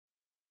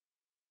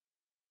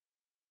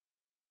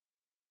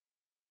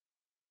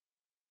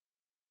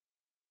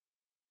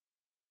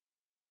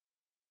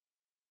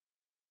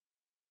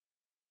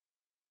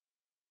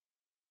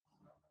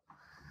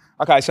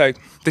Okay, so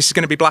this is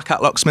going to be black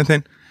hat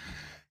locksmithing.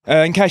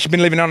 In case you've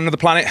been living on another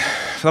planet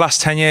for the last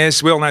 10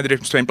 years, we all know the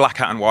difference between black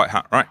hat and white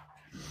hat, right?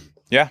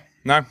 Yeah?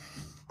 No?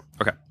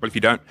 Okay, well, if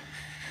you don't.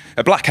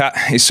 A black hat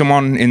is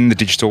someone in the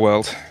digital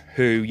world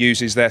who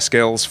uses their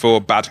skills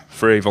for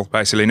evil,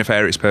 basically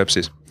nefarious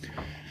purposes.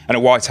 And a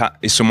white hat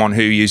is someone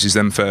who uses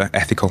them for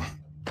ethical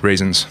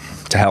reasons,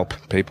 to help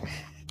people,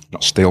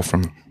 not steal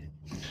from them.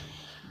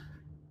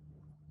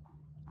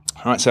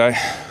 All right, so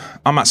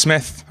I'm Matt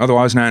Smith,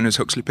 otherwise known as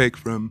Huxley Pig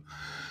from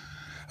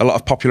a lot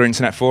of popular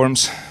internet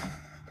forums.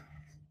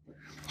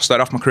 I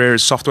started off my career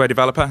as a software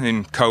developer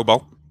in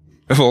COBOL,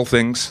 of all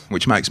things,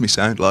 which makes me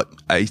sound like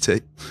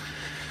 80.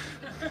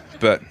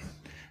 But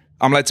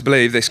I'm led to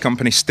believe this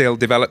company still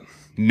develop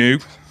new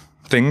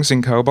things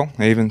in COBOL,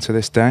 even to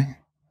this day,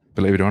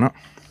 believe it or not.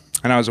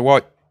 And I was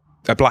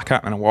a black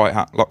hat and a white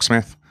hat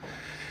locksmith.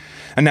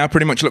 And now I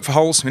pretty much look for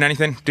holes in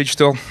anything,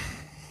 digital,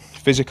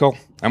 physical.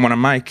 And when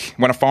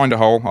I find a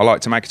hole, I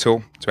like to make a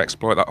tool to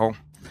exploit that hole.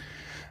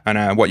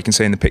 And what you can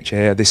see in the picture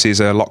here, this is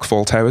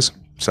Lockfall Towers.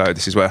 So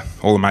this is where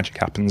all the magic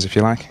happens, if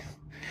you like.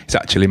 It's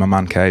actually my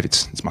man cave,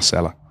 it's my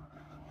cellar.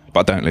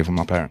 But I don't live with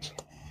my parents.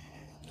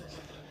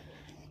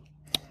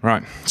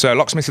 Right, so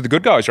locksmiths are the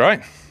good guys,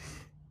 right?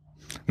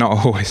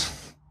 Not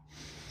always.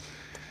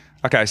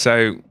 Okay,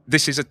 so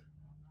this is a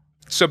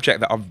subject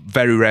that I've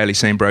very rarely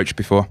seen broached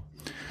before.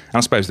 And I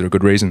suppose there are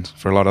good reasons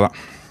for a lot of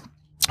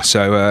that.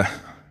 So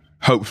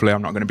hopefully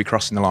I'm not going to be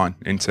crossing the line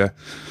into,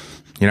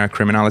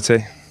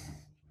 criminality.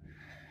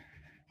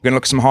 We're going to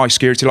look at some high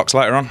security locks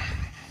later on.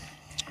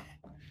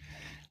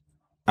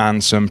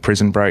 And some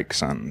prison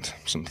breaks and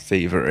some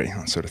thievery,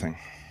 that sort of thing.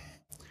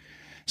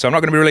 So I'm not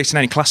going to be releasing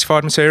any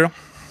classified material.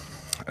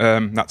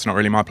 That's not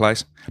really my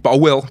place. But I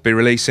will be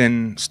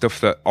releasing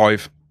stuff that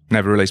I've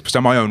never released, so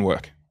my own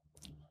work.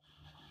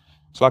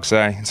 So like I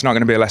say, it's not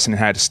going to be a lesson in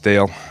how to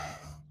steal,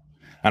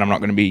 and I'm not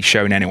going to be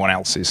showing anyone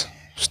else's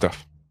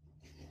stuff.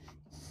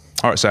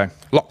 All right, so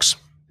locks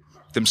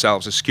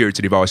themselves are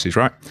security devices,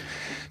 right?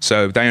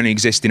 So they only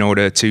exist in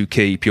order to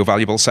keep your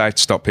valuables safe,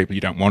 to stop people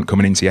you don't want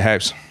coming into your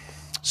house.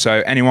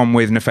 So anyone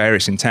with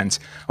nefarious intent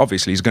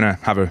obviously is going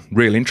to have a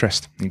real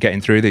interest in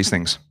getting through these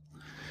things.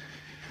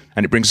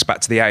 And it brings us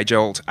back to the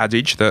age-old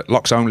adage that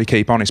locks only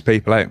keep honest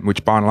people out,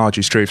 which by and large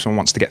is true. If someone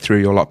wants to get through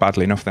your lock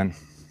badly enough, then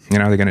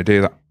they're going to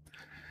do that.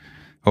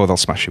 Or they'll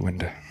smash your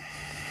window.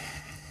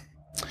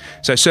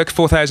 So circa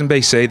 4000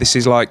 BC, this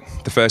is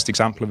like the first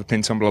example of a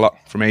pin tumbler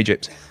lock from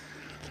Egypt.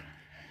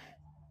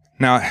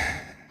 Now,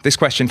 this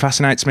question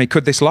fascinates me.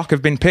 Could this lock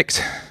have been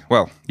picked?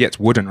 Well, yeah, it's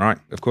wooden, right?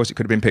 Of course it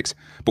could have been picked.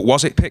 But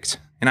was it picked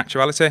in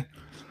actuality?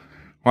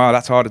 Well,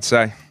 that's harder to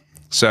say.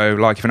 So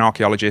like if an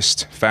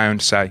archaeologist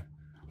found, say,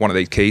 one of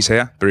these keys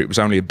here, but it was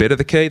only a bit of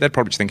the key, they'd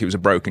probably just think it was a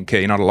broken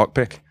key, not a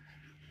lockpick.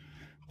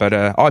 But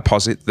I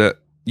posit that,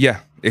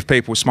 yeah, if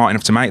people were smart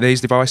enough to make these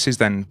devices,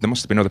 then there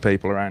must have been other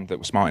people around that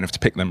were smart enough to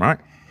pick them, right?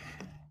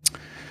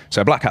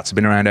 So black hats have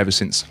been around ever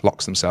since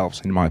locks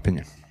themselves, in my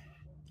opinion.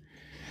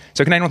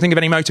 So can anyone think of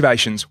any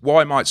motivations?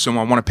 Why might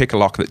someone want to pick a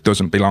lock that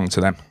doesn't belong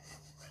to them?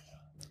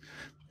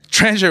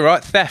 Treasure,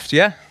 right? Theft,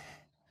 yeah?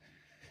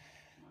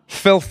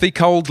 Filthy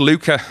cold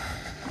lucre.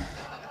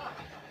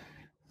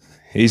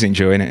 He's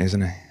enjoying it,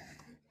 isn't he?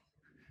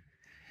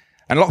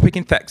 And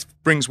lockpicking theft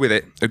brings with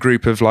it a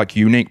group of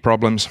unique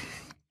problems.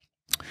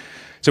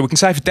 So we can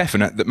say for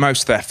definite that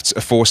most thefts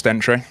are forced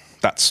entry.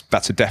 That's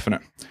a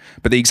definite.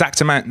 But the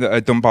exact amount that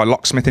are done by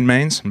locksmithing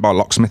means, and by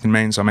locksmithing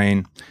means I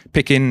mean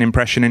picking,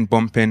 impressioning,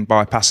 bumping,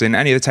 bypassing,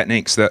 any of the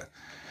techniques that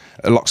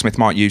a locksmith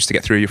might use to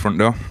get through your front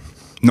door,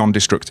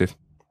 non-destructive.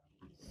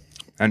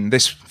 And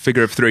this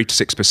figure of 3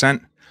 to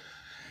 6%,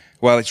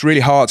 well, it's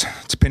really hard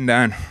to pin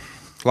down.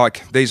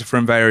 These are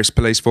from various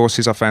police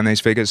forces. I found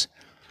these figures.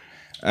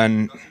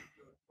 And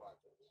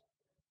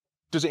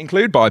does it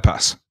include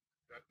bypass?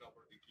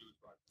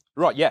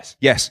 Right, yes.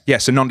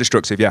 So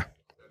non-destructive, yeah.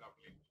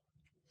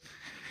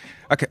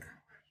 Okay.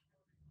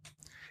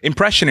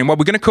 Impressioning. Well,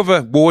 we're going to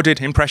cover warded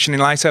impressioning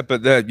later,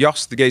 but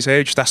Jos, the geezer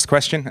who just asked the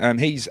question,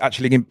 he's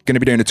actually going to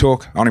be doing a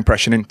talk on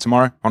impressioning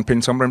tomorrow, on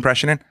pin tumbler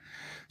impressioning.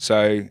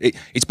 So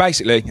it's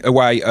basically a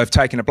way of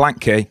taking a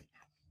blank key,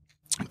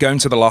 going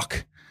to the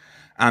lock,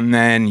 and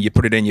then you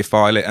put it in, you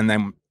file it, and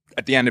then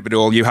at the end of it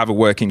all, you have a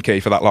working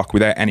key for that lock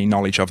without any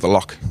knowledge of the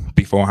lock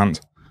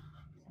beforehand.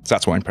 So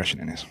that's what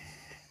impressioning is.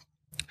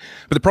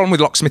 But the problem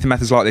with locksmithing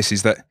methods like this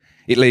is that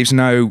it leaves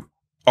no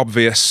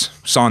obvious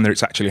sign that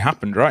it's actually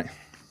happened, right?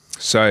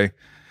 So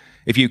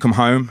if you come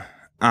home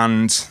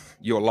and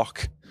your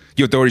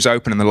door is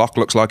open and the lock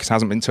looks like it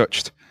hasn't been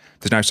touched,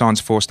 there's no signs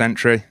of forced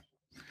entry,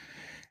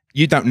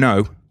 you don't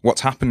know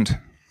what's happened.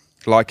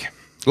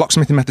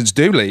 Locksmithing methods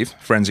do leave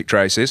forensic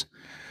traces,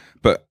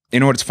 but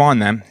in order to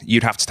find them,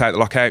 you'd have to take the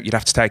lock out, you'd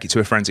have to take it to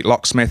a forensic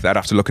locksmith, they'd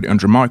have to look at it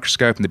under a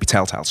microscope, and there'd be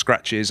telltale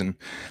scratches and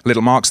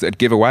little marks that'd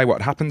give away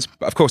what happened.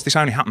 But of course, this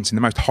only happens in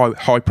the most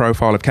high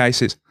profile of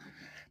cases.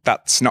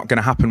 That's not going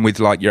to happen with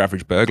your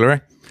average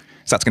burglary.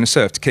 So that's going to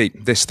serve to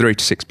keep this 3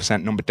 to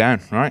 6% number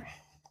down, right?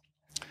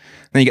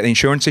 Then you get the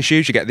insurance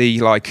issues, you get the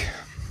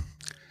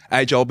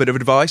age-old bit of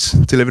advice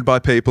delivered by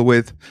people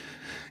with,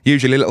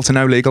 Usually little to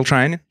no legal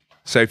training.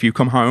 So if you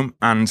come home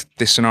and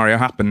this scenario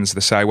happens,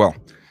 they say, well,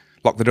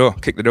 lock the door,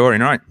 kick the door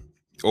in, right?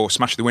 Or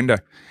smash the window.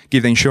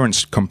 Give the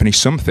insurance company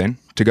something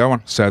to go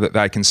on so that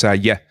they can say,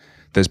 yeah,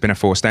 there's been a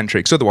forced entry.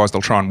 Because otherwise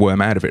they'll try and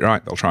worm out of it,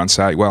 right? They'll try and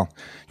say, well,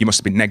 you must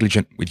have been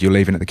negligent with your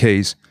leaving of the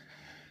keys.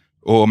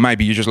 Or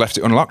maybe you just left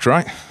it unlocked,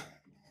 right?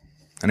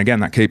 And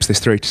again, that keeps this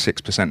 3 to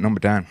 6% number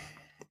down.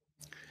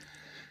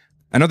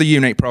 Another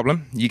unique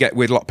problem you get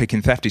with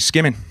lockpicking theft is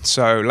skimming.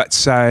 So let's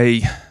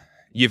say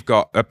you've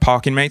got a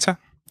parking meter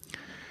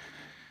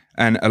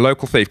and a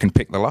local thief can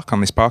pick the lock on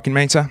this parking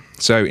meter.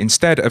 So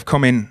instead of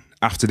coming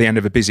after the end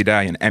of a busy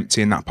day and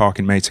emptying that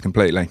parking meter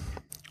completely,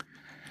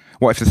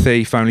 what if the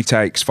thief only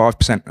takes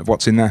 5% of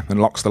what's in there and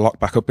locks the lock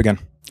back up again?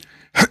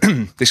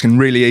 This can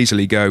really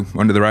easily go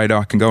under the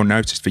radar, can go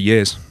unnoticed for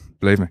years,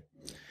 believe me.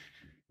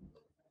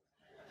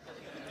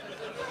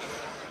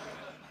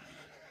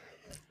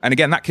 And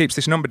again, that keeps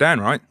this number down,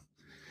 right?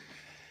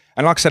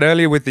 And like I said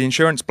earlier, with the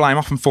insurance, blame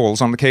often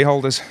falls on the key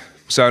holders.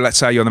 So let's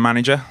say you're the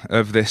manager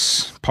of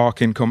this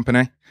parking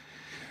company.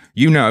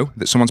 You know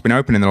that someone's been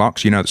opening the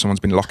locks. You know that someone's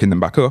been locking them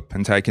back up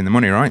and taking the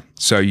money, right?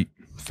 So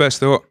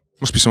first thought,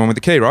 must be someone with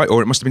the key, right?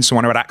 Or it must have been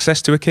someone who had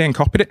access to a key and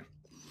copied it.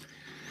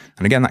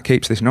 And again, that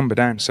keeps this number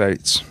down. So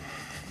it's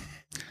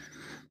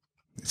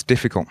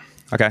difficult.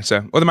 Okay,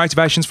 so other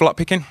motivations for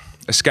lockpicking.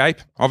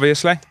 Escape,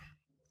 obviously.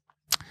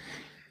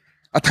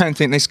 I don't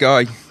think this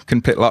guy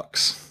can pick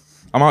locks.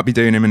 I might be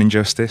doing him an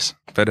injustice,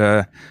 but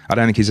I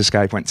don't think his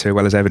escape went too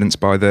well, as evidenced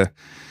by the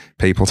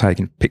people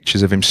taking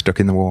pictures of him stuck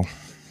in the wall.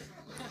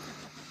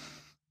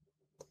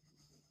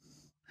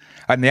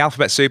 And the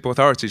alphabet soup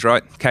authorities,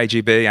 right?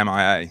 KGB,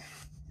 MIA,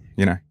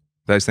 you know,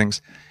 those things.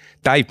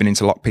 They've been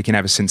into lockpicking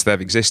ever since they've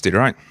existed,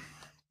 right?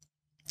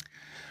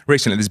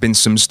 Recently, there's been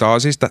some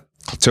Stasi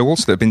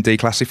tools that have been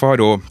declassified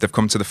or they've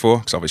come to the fore,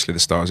 because obviously the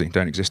Stasi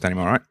don't exist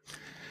anymore, right?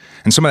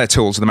 And some of their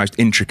tools are the most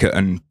intricate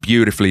and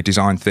beautifully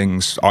designed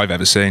things I've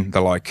ever seen.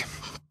 They're like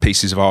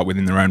pieces of art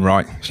within their own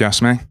right, if you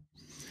ask me.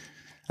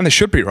 And they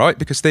should be, right?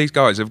 Because these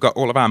guys have got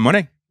all of our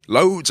money,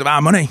 loads of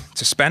our money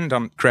to spend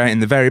on creating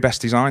the very best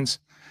designs,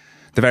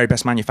 the very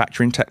best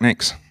manufacturing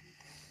techniques.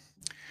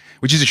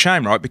 Which is a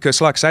shame, right?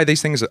 Because like I say,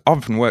 these things are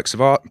often works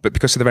of art, but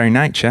because of their very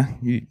nature,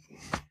 you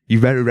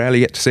very rarely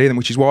get to see them,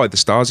 which is why the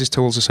Stasi's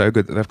tools are so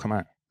good that they've come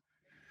out.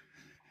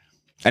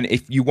 And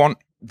if you want,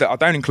 I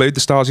don't include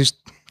the Stasi's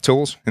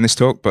tools in this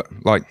talk, but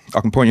like I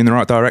can point you in the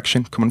right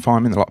direction. Come and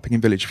find me in the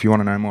Lockpicking Village if you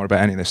want to know more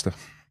about any of this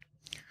stuff.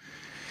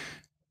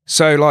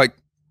 So like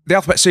the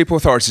alphabet soup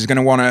authorities are going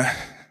to want to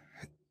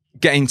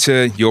get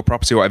into your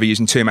property or whatever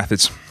using two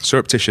methods,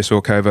 surreptitious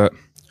or covert.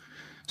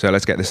 So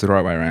let's get this the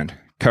right way around.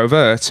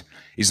 Covert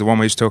is the one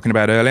we was talking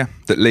about earlier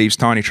that leaves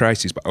tiny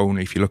traces, but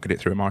only if you look at it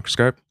through a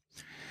microscope.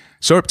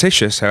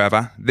 Surreptitious,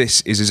 however, this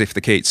is as if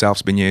the key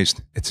itself's been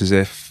used. It's as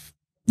if,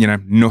 you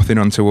know, nothing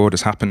untoward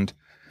has happened.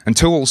 And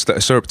tools that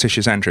are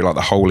surreptitious entry, like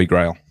the holy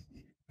grail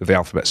of the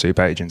alphabet soup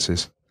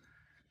agencies.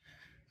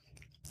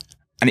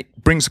 And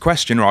it brings the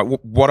question, right,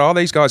 what are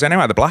these guys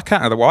anyway? The black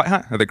hat or the white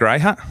hat or the grey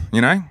hat?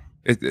 You know,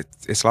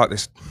 it's like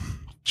this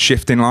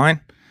shifting line.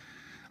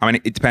 I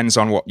mean, it depends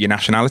on what your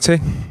nationality,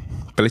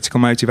 political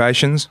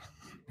motivations.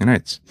 You know,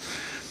 it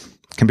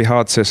can be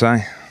hard to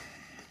say.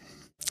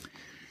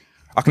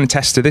 I can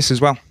attest to this as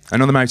well.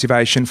 Another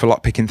motivation for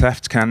lockpicking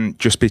theft can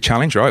just be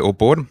challenge, right, or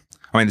boredom.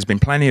 I mean, there's been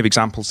plenty of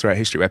examples throughout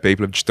history where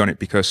people have just done it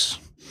because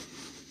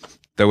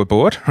they were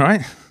bored,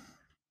 right?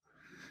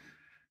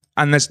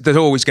 And there's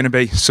always going to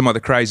be some other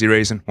crazy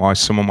reason why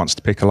someone wants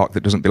to pick a lock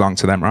that doesn't belong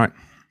to them, right?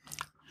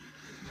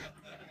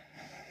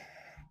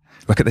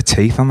 Look at the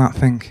teeth on that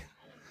thing.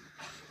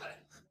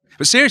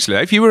 But seriously,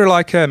 if you were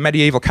like a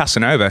medieval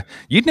Casanova,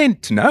 you'd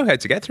need to know how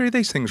to get through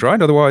these things,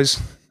 right?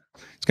 Otherwise,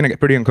 it's going to get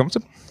pretty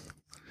uncomfortable.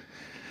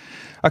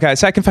 Okay,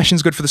 so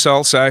confession's good for the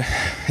soul, so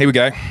here we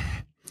go.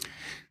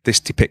 This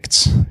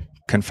depicts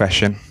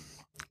confession,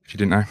 if you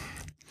didn't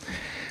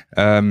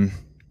know.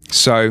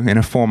 So in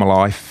a former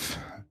life,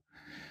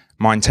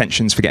 my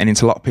intentions for getting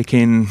into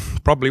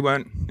lockpicking probably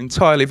weren't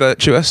entirely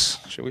virtuous,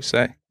 shall we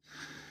say.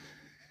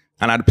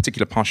 And I had a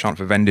particular penchant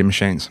for vending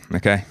machines,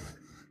 okay?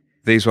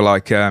 These were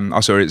like, I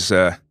saw it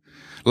as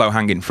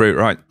low-hanging fruit,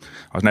 right?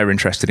 I was never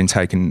interested in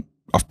taking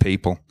off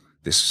people.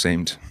 This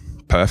seemed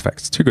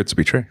perfect, too good to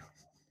be true.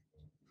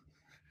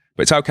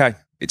 But it's okay.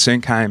 It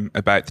soon came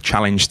about the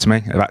challenge to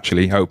me of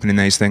actually opening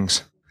these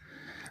things.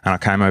 And I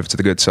came over to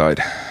the good side.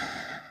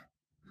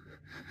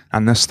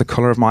 And thus the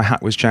colour of my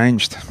hat was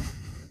changed.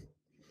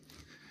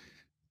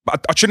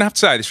 But I shouldn't have to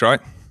say this,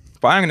 right?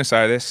 But I'm going to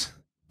say this.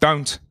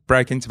 Don't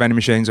break into vending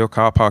machines or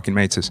car parking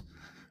meters.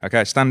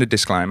 Okay, standard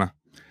disclaimer.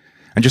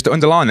 And just to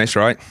underline this,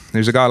 right? There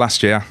was a guy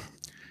last year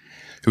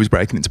who was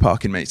breaking into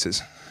parking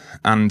meters.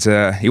 And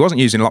he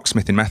wasn't using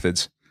locksmithing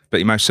methods,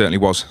 but he most certainly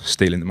was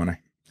stealing the money.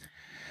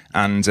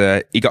 And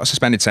he got a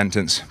suspended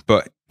sentence,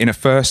 but in a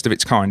first of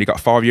its kind, he got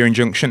a 5-year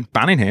injunction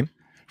banning him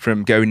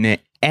from going near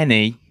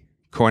any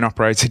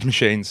coin-operated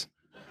machines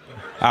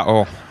at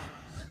all.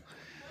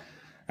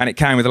 And it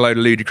came with a load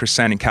of ludicrous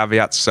sounding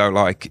caveats. So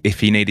like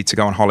if he needed to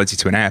go on holiday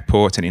to an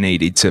airport and he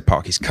needed to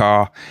park his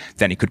car,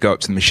 then he could go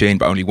up to the machine,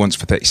 but only once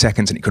for 30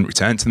 seconds, and he couldn't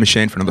return to the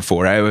machine for another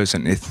 4 hours.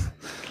 And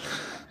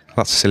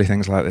lots of silly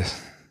things like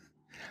this.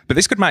 But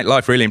this could make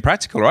life really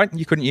impractical, right?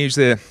 You couldn't use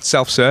the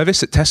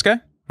self-service at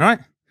Tesco, right?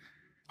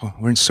 Oh,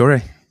 we're in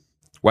Surrey.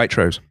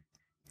 Waitrose.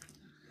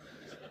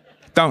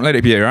 Don't let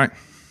it be you, right?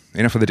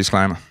 Enough of the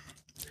disclaimer.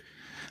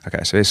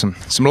 Okay, so here's some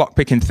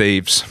lockpicking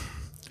thieves.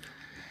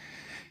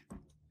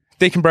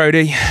 Deacon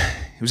Brodie, he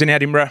was in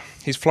Edinburgh.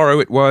 His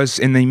Florowit was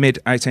in the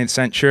mid-18th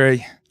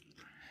century.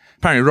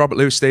 Apparently Robert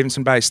Louis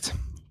Stevenson based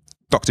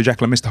Dr.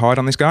 Jekyll and Mr. Hyde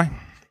on this guy.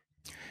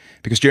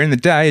 Because during the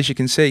day, as you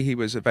can see, he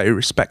was a very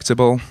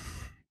respectable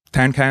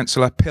town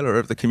councillor, pillar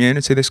of the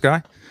community, this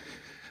guy.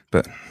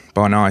 But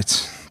by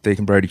night,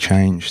 Deacon Brodie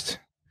changed.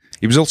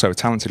 He was also a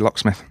talented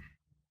locksmith.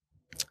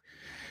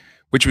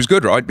 Which was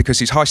good, right? Because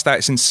his high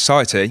status in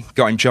society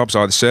got him jobs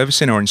either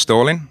servicing or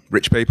installing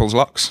rich people's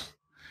locks.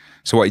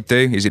 So what he'd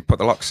do is he'd put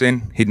the locks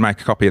in, he'd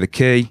make a copy of the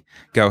key,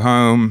 go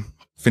home,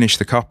 finish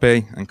the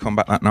copy, and come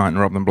back that night and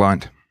rob them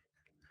blind.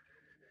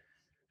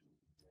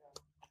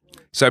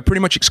 So pretty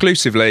much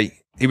exclusively,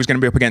 he was going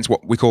to be up against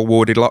what we call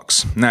warded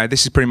locks. Now,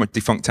 this is pretty much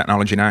defunct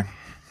technology now.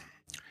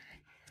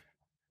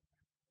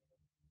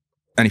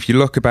 And if you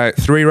look about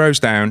 3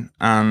 rows down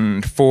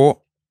and 4th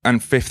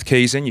and 5th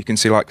keys in, you can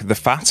see like the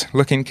fat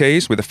looking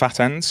keys with the fat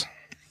ends.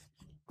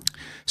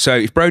 So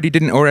if Brodie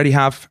didn't already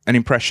have an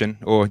impression,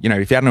 or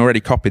if he hadn't already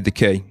copied the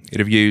key,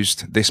 he'd have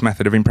used this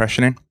method of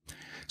impressioning.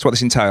 So what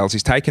this entails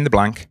is taking the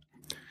blank,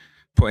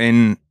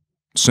 putting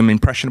some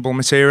impressionable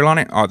material on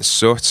it, either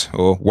soot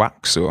or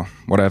wax or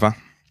whatever,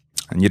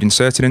 and you'd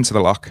insert it into the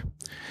lock,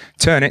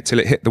 turn it till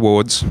it hit the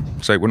wards,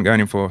 so it wouldn't go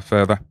any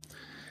further.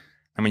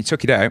 And when you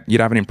took it out,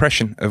 you'd have an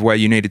impression of where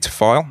you needed to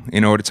file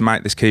in order to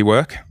make this key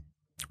work,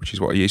 which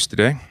is what I used to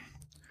do.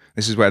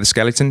 This is where the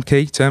skeleton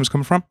key terms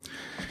come from,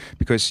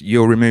 because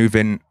you're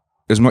removing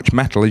as much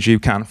metal as you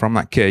can from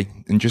that key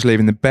and just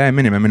leaving the bare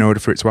minimum in order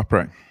for it to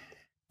operate.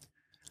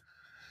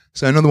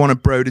 So another one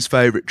of Brodie's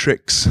favourite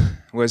tricks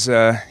was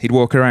he'd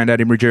walk around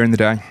Edinburgh during the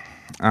day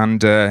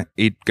and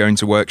he'd go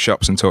into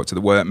workshops and talk to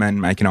the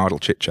workmen, making idle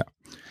chit-chat.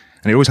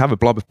 And he'd always have a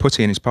blob of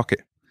putty in his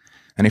pocket.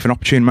 And if an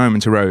opportune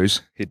moment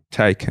arose, he'd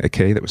take a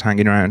key that was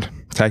hanging around,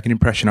 take an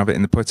impression of it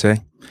in the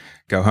putty,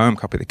 go home,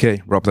 copy the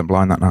key, rob them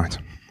blind that night.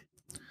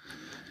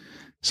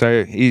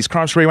 So his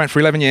crime spree went for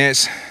 11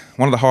 years.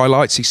 One of the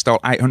highlights, he stole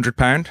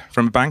 £800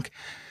 from a bank.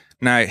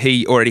 Now,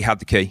 he already had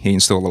the key. He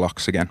installed the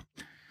locks again.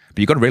 But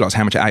you've got to realise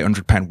how much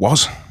 £800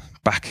 was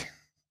back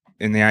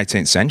in the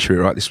 18th century,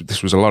 right?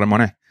 This was a lot of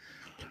money.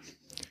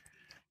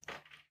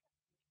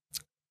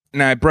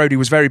 Now, Brodie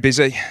was very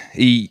busy.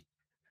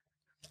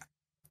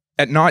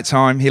 At night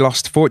time, he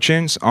lost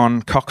fortunes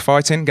on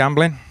cockfighting,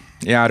 gambling.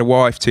 He had a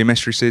wife, 2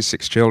 mistresses,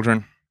 6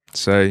 children.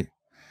 And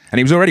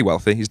he was already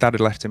wealthy. His dad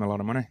had left him a lot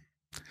of money.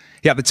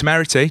 He had the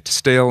temerity to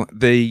steal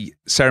the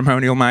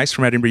ceremonial mace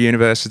from Edinburgh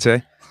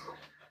University.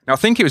 Now, I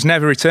think it was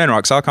never returned, right,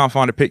 because I can't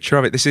find a picture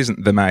of it. This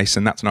isn't the mace,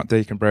 and that's not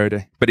Deacon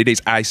Brodie, but it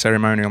is a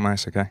ceremonial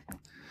mace, okay?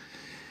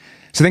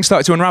 So things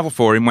started to unravel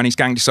for him when his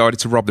gang decided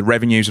to rob the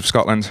revenues of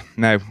Scotland.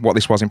 Now, what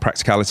this was in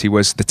practicality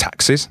was the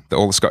taxes that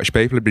all the Scottish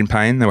people had been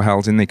paying. They were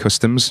held in the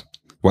customs,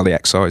 the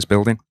excise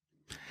building.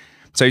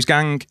 So his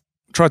gang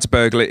tried to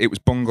burgle it. It was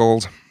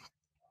bungled,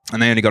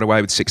 and they only got away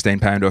with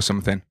 £16 or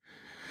something.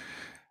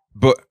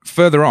 But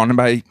further on,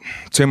 about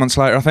 2 months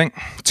later, I think,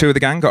 2 of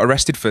the gang got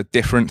arrested for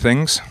different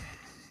things.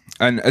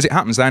 And as it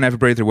happens, they never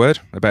breathed a word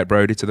about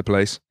Brodie to the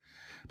police.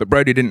 But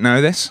Brodie didn't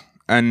know this,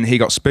 and he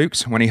got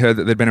spooked when he heard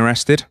that they'd been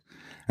arrested.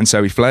 And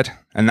so he fled,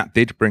 and that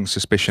did bring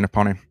suspicion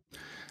upon him.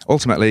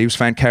 Ultimately, he was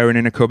found cowering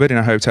in a cupboard in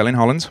a hotel in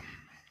Holland.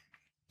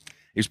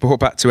 He was brought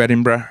back to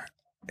Edinburgh,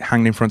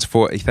 hanged in front of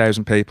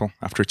 40,000 people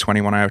after a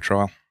 21-hour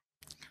trial.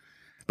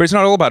 But it's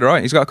not all bad,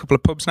 right? He's got a couple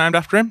of pubs named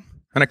after him,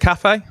 and a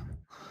cafe.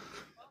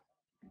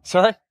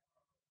 Sorry?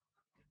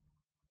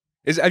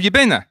 Have you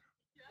been there?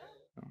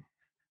 Yeah.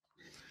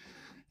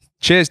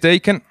 Cheers,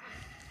 Deacon.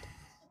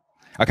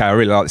 Okay, I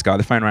really like this guy,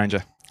 the Phone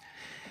Ranger.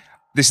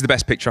 This is the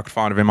best picture I could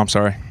find of him, I'm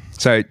sorry.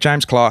 So,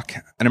 James Clark,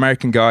 an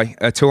American guy,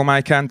 a tool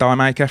maker and die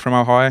maker from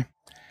Ohio.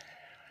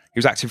 He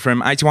was active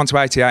from 81 to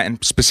 88,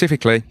 and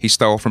specifically, he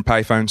stole from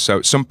payphones. So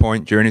at some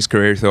point during his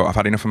career, he thought, I've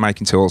had enough of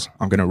making tools,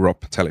 I'm going to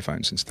rob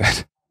telephones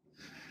instead.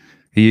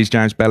 He used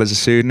James Bell as a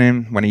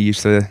pseudonym when he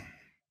used to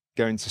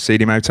go into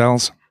seedy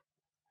motels.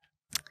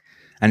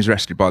 And he was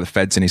arrested by the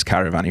feds in his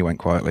caravan. He went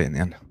quietly in the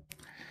end.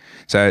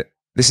 So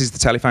this is the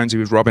telephones he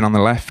was robbing on the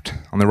left.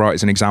 On the right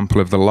is an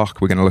example of the lock.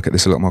 We're going to look at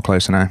this a little more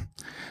closer now.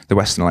 The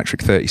Western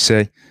Electric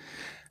 30C.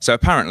 So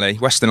apparently,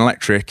 Western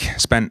Electric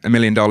spent $1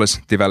 million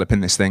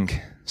developing this thing.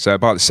 So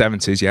by the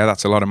 70s, yeah,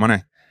 that's a lot of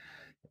money.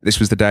 This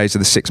was the days of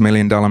the $6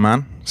 million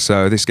man.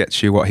 So this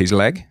gets you, his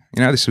leg?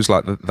 This was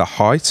like the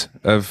height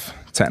of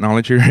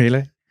technology,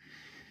 really.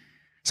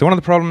 So one of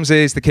the problems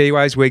is the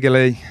keyway's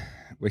wiggly.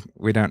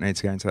 We don't need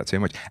to go into that too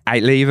much.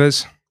 8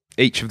 levers.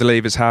 Each of the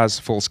levers has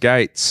false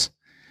gates.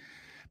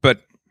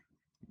 But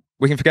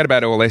we can forget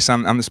about all this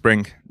and the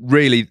spring.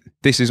 Really,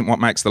 this isn't what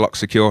makes the lock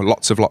secure.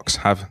 Lots of locks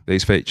have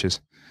these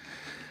features.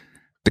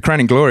 The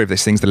crowning glory of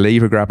this thing's the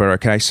lever grabber,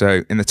 okay?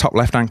 So in the top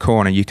left-hand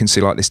corner, you can see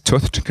like this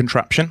toothed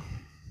contraption,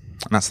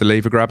 and that's the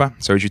lever grabber.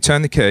 So as you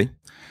turn the key,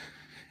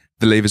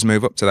 the levers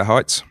move up to their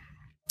heights.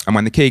 And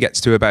when the key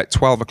gets to about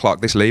 12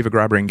 o'clock, this lever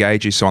grabber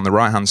engages. So on the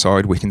right-hand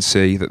side, we can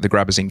see that the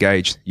grabber's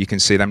engaged. You can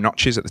see them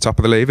notches at the top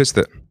of the levers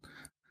that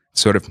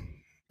sort of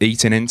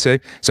eating into.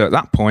 So at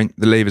that point,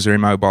 the levers are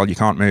immobile. You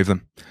can't move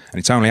them. And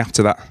it's only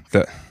after that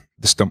that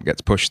the stump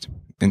gets pushed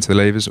into the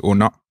levers or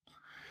not.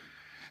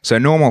 So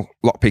normal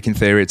lockpicking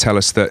theory would tell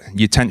us that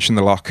you tension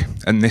the lock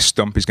and this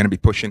stump is going to be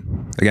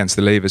pushing against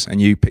the levers, and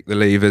you pick the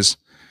levers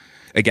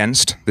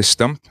against this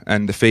stump,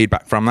 and the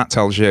feedback from that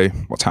tells you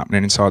what's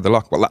happening inside the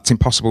lock. Well, that's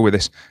impossible with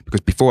this,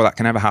 because before that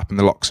can ever happen,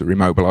 the locks are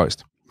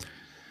immobilized.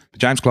 But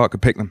James Clark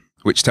could pick them,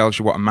 which tells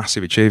you what a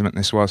massive achievement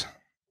this was.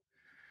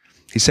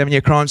 His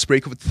 7-year crime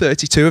spree covered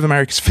 32 of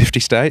America's 50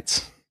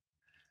 states.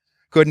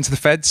 According to the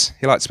feds,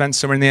 he liked to spend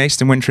summer in the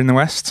east and winter in the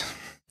west.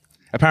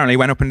 Apparently he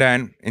went up and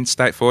down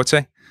Interstate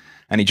 40,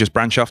 and he'd just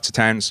branch off to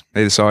towns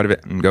either side of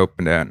it and go up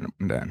and down and up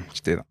and down.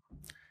 Just do that.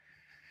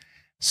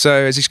 So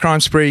as his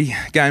crime spree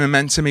gained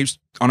momentum, he was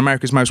on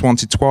America's Most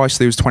Wanted twice.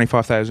 There was a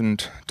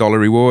 $25,000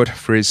 reward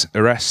for his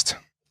arrest.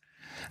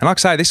 And like I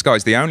say, this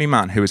guy's the only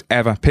man who has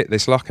ever picked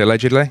this lock,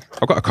 allegedly.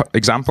 I've got an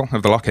example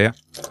of the lock here.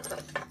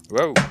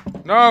 Whoa.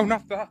 No,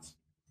 not that.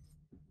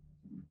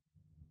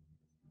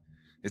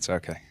 It's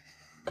okay.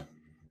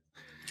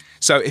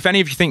 So if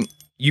any of you think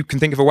you can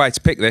think of a way to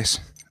pick this,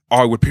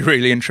 I would be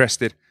really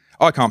interested.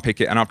 I can't pick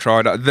it, and I've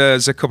tried.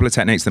 There's a couple of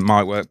techniques that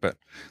might work, but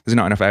there's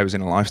not enough hours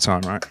in a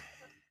lifetime, right?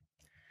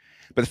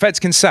 But the feds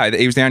can say that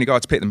he was the only guy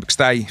to pick them because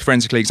they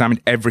forensically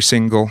examined every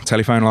single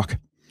telephone lock,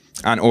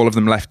 and all of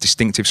them left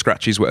distinctive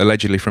scratches were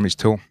allegedly from his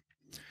tool,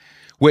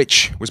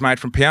 which was made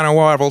from piano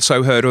wire. I've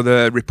also heard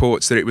other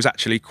reports that it was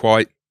actually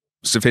quite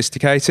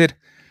sophisticated,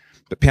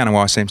 but piano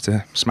wire seems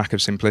to smack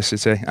of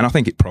simplicity, and I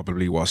think it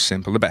probably was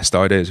simple. The best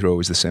ideas are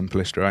always the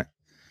simplest, right?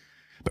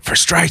 But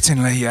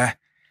frustratingly, yeah,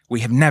 we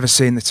have never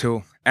seen the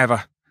tool,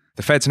 ever.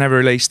 The feds never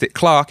released it.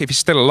 Clark, if he's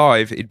still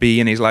alive, he'd be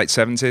in his late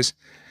 70s.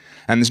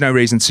 And there's no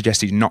reason to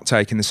suggest he's not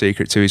taking the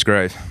secret to his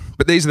grave.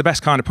 But these are the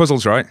best kind of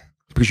puzzles, right?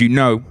 Because you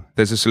know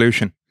there's a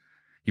solution.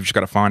 You've just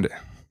got to find it.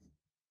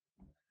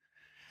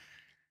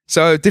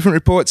 So different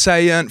reports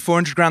say he earned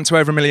 400 grand to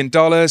over $1 million,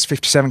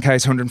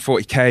 57K to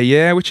 140K a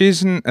year, which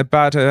isn't a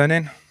bad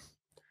earning.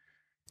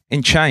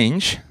 In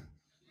change.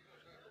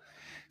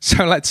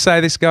 So let's say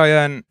this guy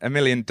earned $1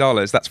 million.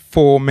 That's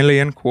 4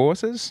 million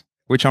quarters,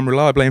 which I'm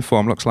reliably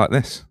informed looks like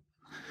this.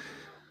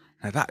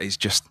 Now that is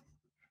just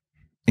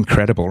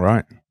incredible,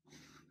 right?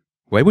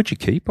 Where would you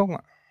keep all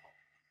that?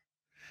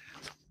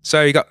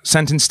 So he got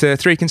sentenced to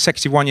 3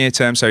 consecutive 1-year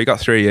terms, so he got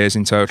 3 years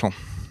in total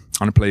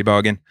on a plea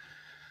bargain.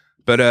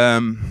 But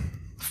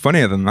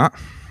funnier than that,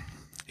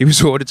 he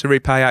was ordered to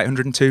repay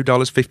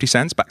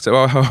 $802.50 back to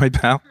Ohio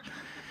Bell.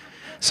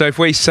 So if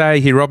we say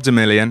he robbed $1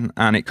 million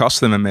and it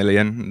cost them $1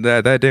 million,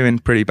 they're doing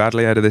pretty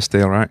badly out of this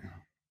deal, right?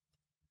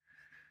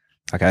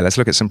 Okay, let's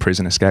look at some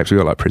prison escapes. We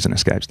all like prison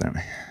escapes, don't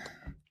we?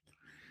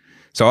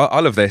 So I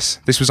love this.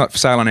 This was like for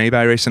sale on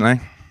eBay recently.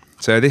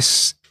 So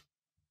this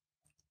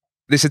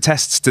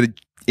attests to the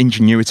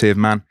ingenuity of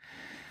man.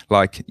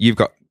 Like, you've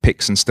got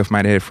picks and stuff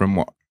made here from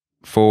what?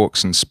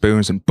 Forks and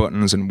spoons and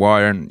buttons and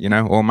wire and, you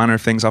know, all manner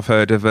of things. I've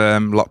heard of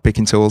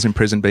lock-picking tools in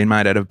prison being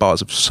made out of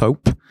bars of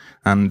soap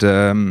and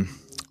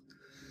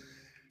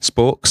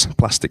sporks,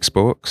 plastic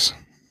sporks,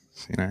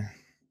 you know.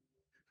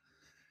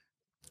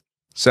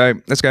 So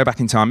let's go back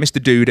in time.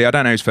 Mr. Doody, I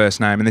don't know his first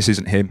name, and this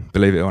isn't him,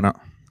 believe it or not.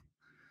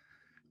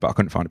 But I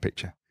couldn't find a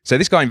picture. So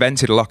this guy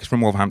invented a lock. He's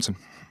from Wolverhampton.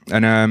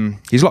 And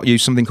his lock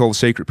used something called the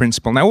secret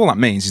principle. Now, all that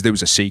means is there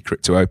was a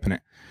secret to open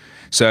it.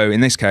 So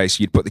in this case,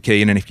 you'd put the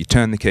key in, and if you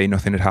turn the key,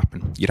 nothing would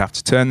happen. You'd have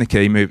to turn the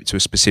key, move it to a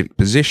specific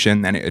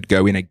position, then it would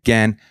go in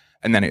again,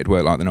 and then it would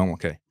work like the normal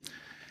key.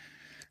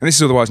 And this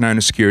is otherwise known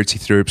as security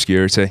through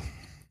obscurity.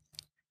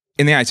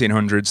 In the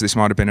 1800s, this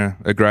might have been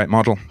a great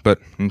model, but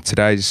in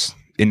today's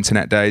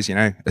internet days, you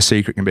know, a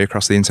secret can be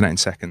across the internet in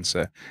seconds,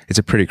 so it's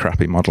a pretty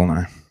crappy model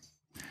now.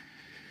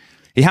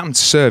 He happened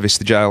to service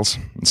the jails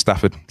in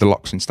Stafford, the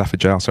locks in Stafford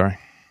jail, sorry,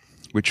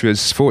 which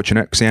was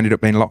fortunate because he ended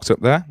up being locked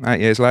up there 8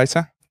 years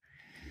later.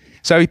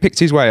 So he picked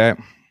his way out,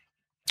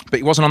 but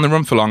he wasn't on the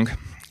run for long.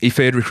 He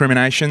feared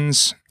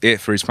recriminations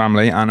for his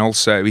family, and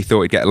also he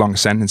thought he'd get a longer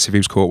sentence if he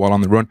was caught while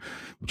on the run,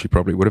 which he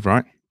probably would have,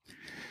 right?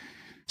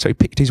 So he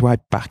picked his way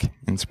back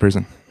into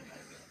prison.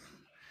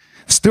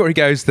 The story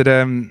goes that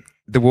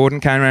the warden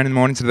came around in the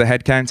morning to the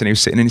head count, and he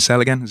was sitting in his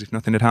cell again as if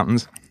nothing had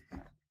happened.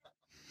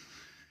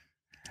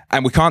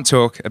 And we can't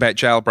talk about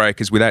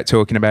jailbreakers without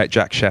talking about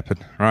Jack Shepherd,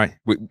 right?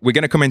 We're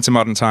going to come into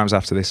modern times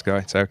after this guy.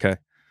 It's okay.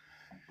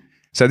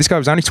 So this guy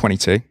was only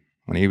 22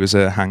 when he was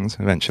hanged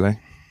eventually.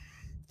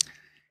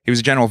 He was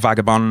a general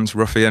vagabond,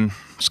 ruffian,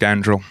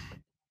 scoundrel.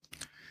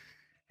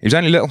 He was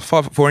only little,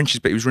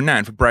 5'4", but he was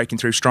renowned for breaking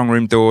through strong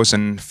room doors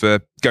and for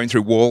going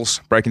through walls,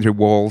 breaking through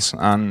walls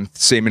and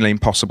seemingly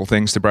impossible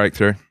things to break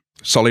through.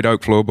 Solid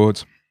oak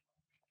floorboards.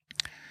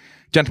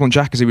 Gentleman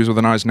Jack, as he was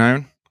otherwise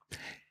known,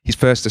 his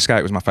first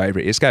escape was my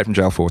favourite. He escaped from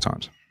jail 4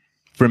 times.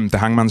 From the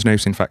hangman's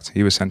noose, in fact.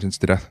 He was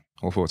sentenced to death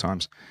all 4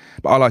 times.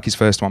 But I like his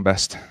first one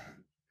best.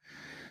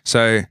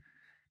 So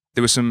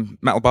there were some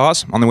metal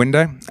bars on the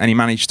window, and he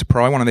managed to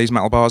pry one of these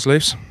metal bars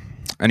loose.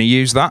 And he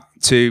used that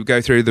to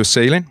go through the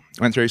ceiling,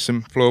 went through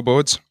some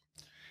floorboards.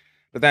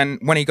 But then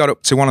when he got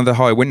up to one of the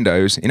high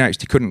windows, he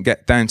noticed he couldn't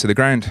get down to the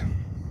ground.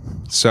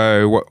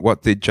 So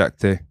what did Jack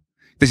do?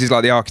 This is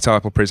like the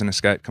archetypal prison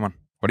escape. Come on.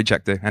 What did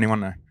Jack do? Anyone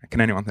know?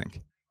 Can anyone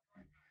think?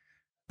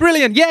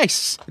 Brilliant.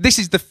 Yes. This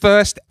is the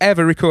first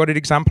ever recorded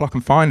example I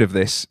can find of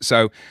this.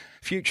 So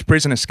future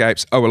prison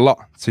escapes owe a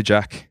lot to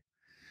Jack.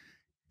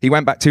 He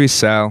went back to his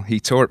cell. He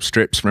tore up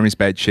strips from his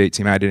bed sheets.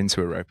 He made it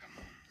into a rope.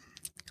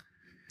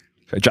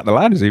 So Jack the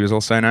Lad, as he was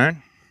also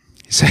known.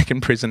 His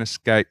second prison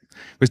escape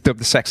was dubbed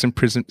the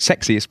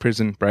sexiest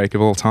prison break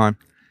of all time.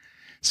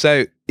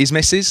 So his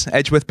missus,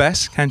 Edgeworth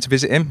Bess, came to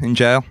visit him in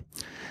jail.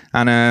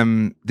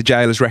 And the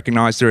jailers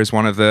recognised her as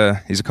one of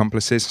his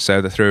accomplices,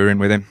 so they threw her in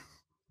with him.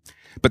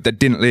 But they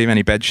didn't leave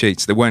any bed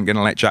sheets. They weren't going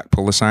to let Jack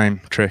pull the same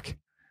trick.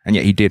 And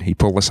yet he did. He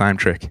pulled the same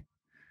trick.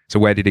 So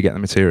where did he get the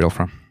material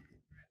from?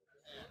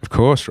 Of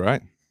course,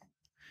 right?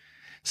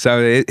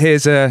 So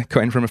here's a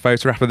cutting from a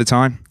photograph of the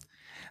time.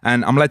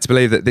 And I'm led to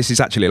believe that this is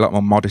actually a lot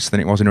more modest than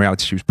it was in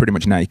reality. She was pretty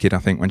much naked, I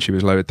think, when she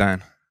was lowered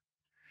down.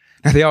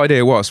 Now, the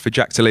idea was for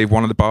Jack to leave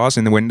one of the bars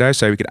in the window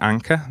so he could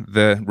anchor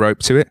the rope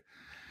to it.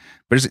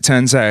 But as it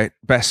turns out,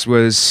 Bess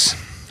was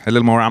a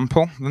little more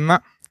ample than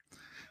that.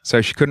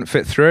 So she couldn't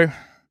fit through.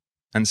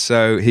 And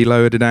so he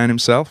lowered her down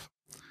himself.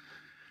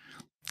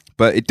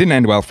 But it didn't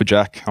end well for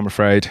Jack, I'm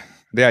afraid. At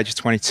the age of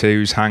 22, he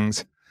was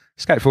hanged.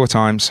 Escaped 4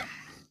 times.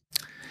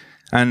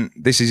 And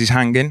this is his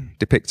hanging,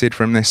 depicted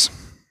from these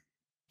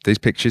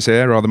pictures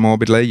here, rather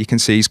morbidly. You can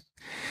see he's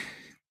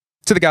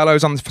to the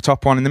gallows on the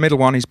top one. In the middle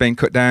one, he's been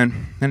cut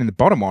down. And in the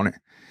bottom one, it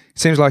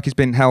seems like he's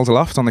been held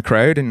aloft on the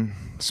crowd in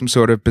some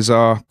sort of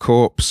bizarre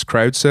corpse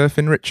crowd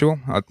surfing ritual.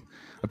 I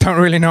don't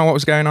really know what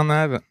was going on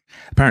there, but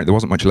apparently there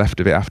wasn't much left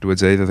of it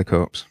afterwards either, the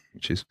corpse,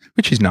 which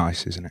is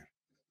nice, isn't it?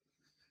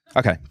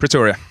 Okay,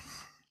 Pretoria.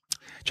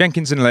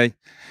 Jenkins and Lee.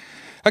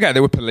 Okay, they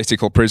were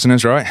political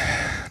prisoners, right?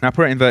 Now,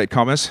 put it in inverted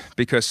commas,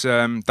 because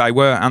they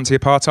were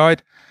anti-apartheid,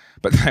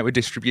 but they were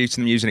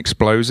distributing them using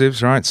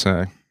explosives, right?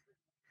 So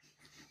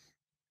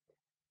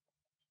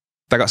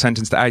they got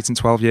sentenced to 8 and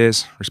 12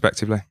 years,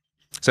 respectively.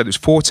 So there's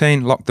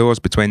 14 locked doors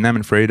between them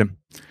and freedom.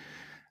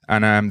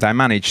 And they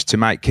managed to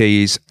make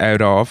keys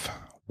out of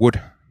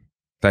wood.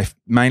 They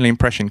mainly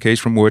impression keys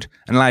from wood.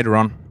 And later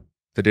on,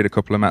 they did a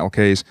couple of metal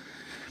keys.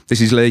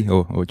 This is Lee,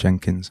 or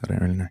Jenkins, I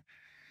don't really know.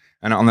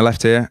 And on the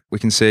left here, we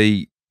can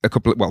see a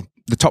couple of, well,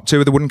 the top 2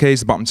 are the wooden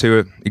keys, the bottom 2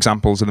 are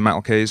examples of the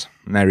metal keys.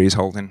 And there he is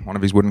holding one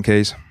of his wooden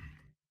keys.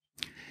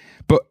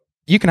 But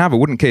you can have a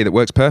wooden key that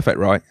works perfect,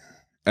 right?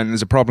 And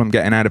there's a problem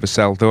getting out of a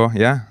cell door,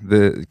 yeah?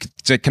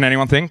 Can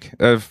anyone think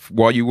of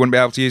why you wouldn't be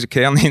able to use a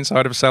key on the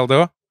inside of a cell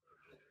door?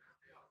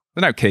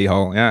 There's no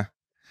keyhole, yeah.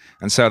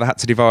 And so they had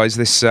to devise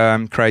this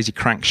crazy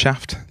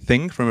crankshaft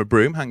thing from a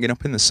broom hanging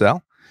up in the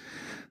cell.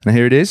 And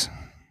here it is.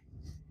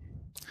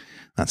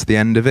 That's the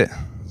end of it.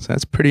 So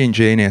it's pretty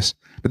ingenious.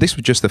 But this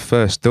was just the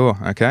first door,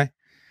 okay?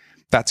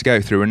 They had to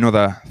go through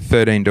another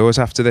 13 doors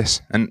after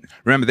this. And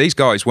remember, these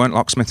guys weren't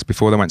locksmiths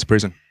before they went to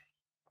prison.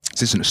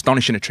 This is an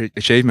astonishing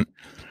achievement.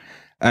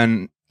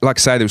 And like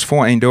I say, there was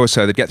 14 doors,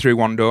 so they'd get through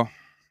one door,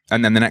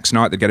 and then the next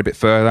night they'd get a bit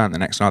further, and the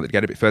next night they'd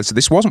get a bit further. So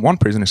this wasn't one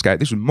prison escape.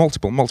 This was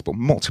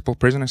multiple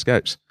prison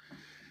escapes.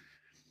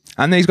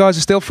 And these guys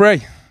are still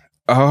free.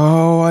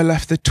 Oh, I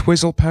left the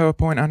Twizzle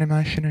PowerPoint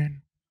animation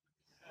in.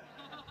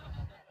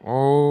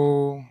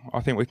 Oh,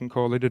 I think we can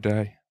call it a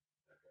day.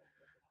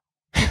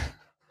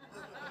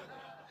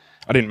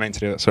 I didn't mean to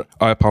do that, so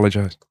I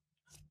apologise.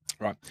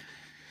 Right.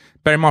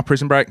 Berrymar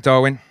prison break,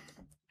 Darwin.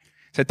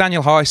 So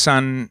Daniel Heiss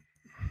and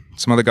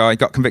some other guy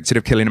got convicted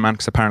of killing a man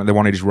because apparently they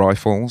wanted his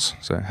rifles.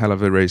 So hell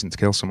of a reason to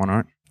kill someone,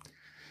 right?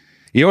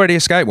 He already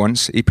escaped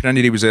once. He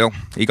pretended he was ill.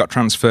 He got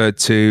transferred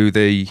to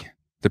the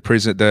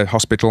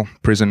hospital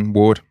prison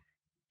ward.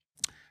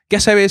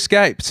 Guess how he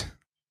escaped?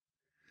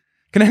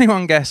 Can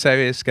anyone guess how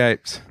he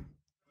escaped?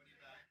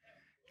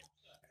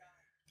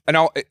 And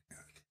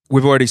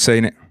we've already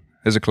seen it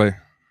as a clue.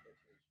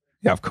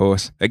 Yeah, of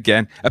course.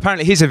 Again,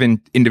 apparently his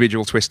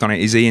individual twist on it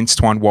is he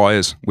intertwined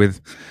wires with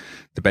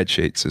the bed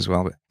sheets as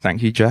well. But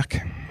thank you,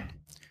 Jack.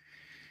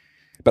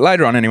 But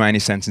later on, anyway, in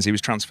his sentence, he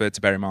was transferred to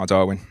Berrymar,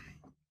 Darwin.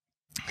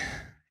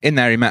 In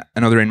there, he met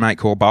another inmate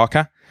called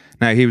Barker.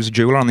 Now, he was a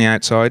jeweller on the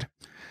outside,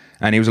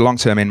 and he was a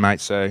long-term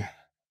inmate, so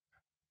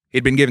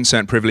he'd been given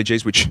certain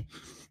privileges, which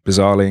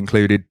bizarrely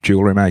included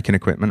jewellery making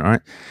equipment,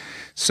 right?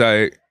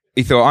 So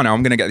he thought, oh no,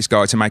 I'm going to get this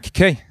guy to make a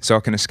key so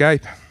I can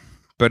escape.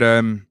 But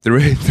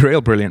the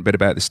real brilliant bit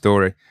about this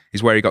story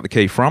is where he got the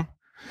key from.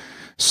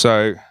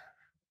 So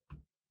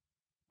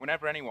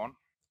whenever anyone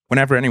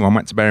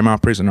went to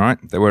Berrymar prison, right,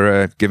 they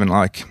were given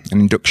like an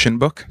induction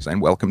book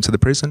saying, welcome to the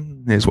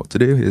prison, here's what to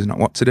do, here's not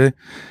what to do.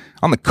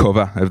 On the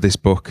cover of this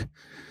book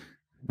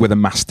were the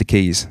master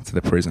keys to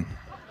the prison.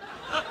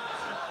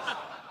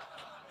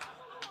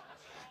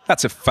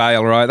 That's a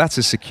fail, right? That's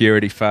a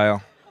security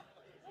fail.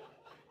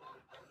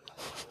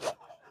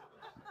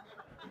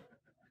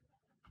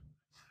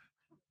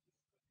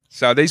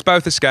 So these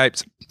both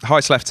escaped.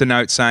 Heiss left a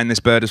note saying this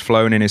bird has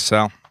flown in his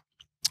cell.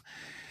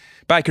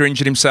 Baker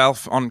injured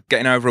himself on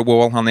getting over a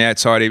wall on the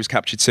outside. He was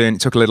captured soon.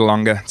 It took a little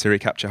longer to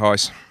recapture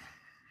Heiss.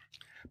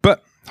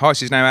 But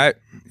Heiss is now out.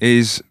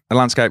 He's a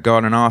landscape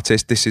gardener and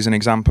artist. This is an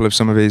example of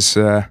some of his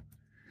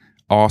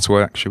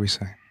artwork, shall we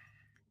say.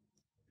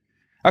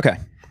 Okay,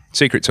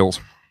 secret tools.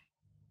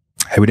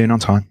 How are we doing on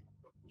time?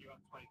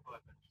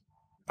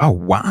 Oh,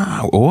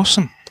 wow,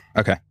 awesome.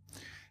 Okay,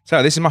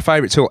 so this is my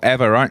favourite tool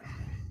ever, right?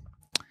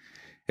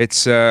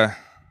 It's for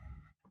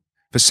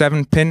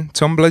 7-pin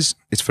tumblers.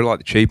 It's for like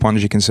the cheap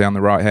ones you can see on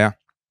the right here.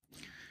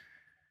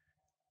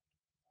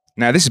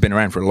 Now, this has been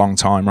around for a long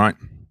time, right?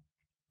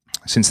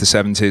 Since the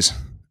 70s.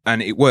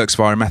 And it works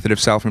via a method of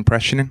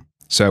self-impressioning.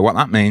 So what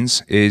that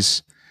means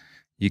is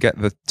you get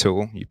the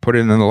tool, you put it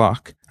in the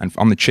lock, and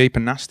on the cheap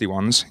and nasty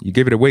ones, you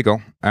give it a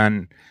wiggle,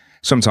 and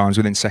sometimes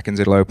within seconds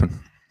it'll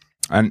open.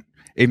 And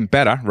even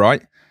better,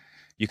 right?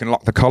 You can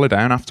lock the collar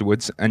down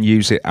afterwards and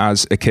use it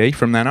as a key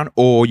from then on,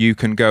 or you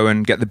can go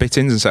and get the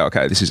bit-ins and say,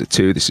 okay, this is a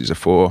 2, this is a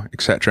 4,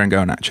 etc., and go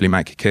and actually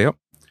make a key up.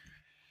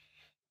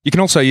 You can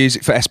also use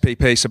it for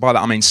SPP, so by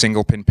that I mean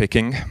single pin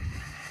picking.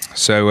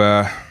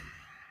 So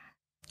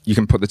you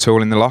can put the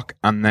tool in the lock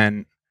and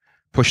then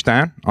push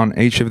down on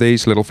each of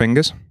these little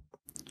fingers.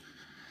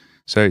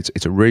 So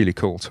it's a really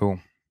cool tool.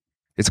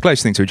 It's the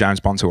closest thing to a James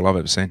Bond tool I've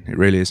ever seen. It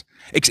really is.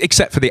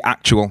 Except for the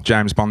actual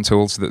James Bond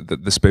tools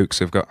that the spooks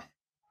have got.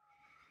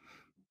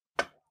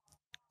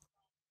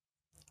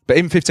 But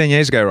even 15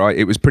 years ago, right,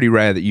 it was pretty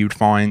rare that you'd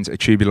find a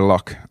tubular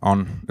lock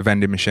on a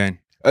vending machine.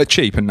 A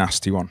cheap and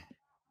nasty one.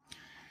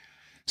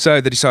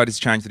 So they decided to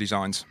change the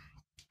designs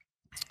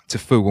to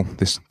foil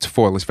this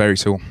very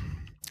tool.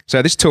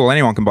 So this tool,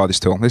 anyone can buy this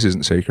tool. This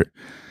isn't secret.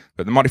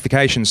 But the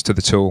modifications to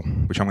the tool,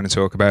 which I'm going to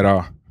talk about,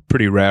 are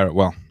pretty rare.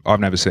 Well,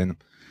 I've never seen them.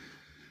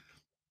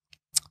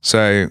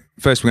 So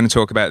first we're going to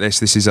talk about this.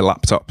 This is a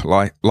laptop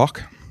lock.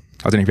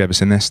 I don't know if you've ever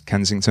seen this,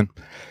 Kensington.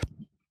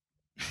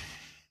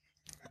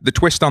 The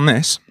twist on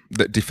this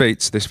that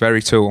defeats this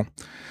very tool,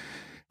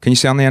 can you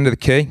see on the end of the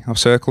key? I've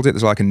circled it.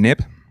 There's like a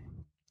nib.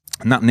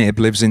 And that nib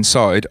lives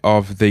inside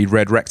of the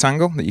red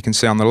rectangle that you can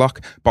see on the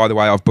lock. By the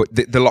way,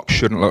 the lock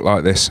shouldn't look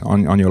like this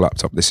on your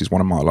laptop. This is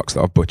one of my locks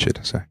that I've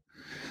butchered. So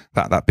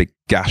that big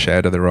gash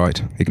out to the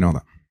right, ignore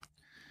that.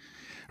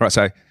 Right,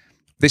 so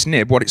this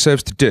nib, what it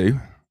serves to do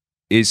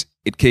is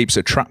it keeps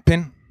a trap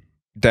pin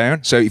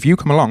down. So if you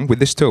come along with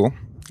this tool,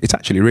 it's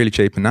actually really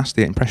cheap and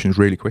nasty. It impressions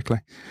really quickly.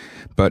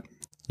 But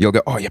you'll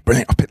go, oh yeah,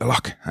 brilliant, I'll pick the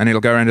lock. And it'll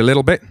go around a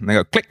little bit, and they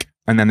go click,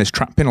 and then this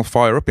trap pin will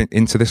fire up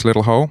into this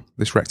little hole,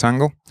 this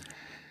rectangle.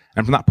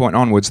 And from that point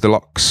onwards, the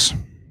lock's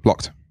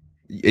locked.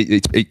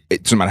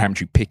 It doesn't matter how much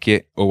you pick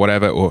it or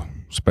whatever, or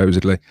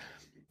supposedly,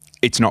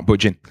 it's not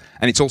budging.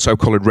 And it's also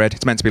coloured red.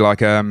 It's meant to be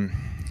like a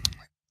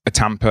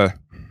tamper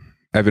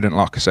evident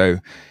lock. So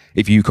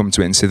if you come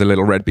to it and see the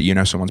little red bit, you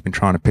know someone's been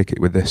trying to pick it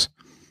with this.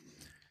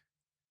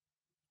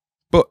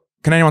 But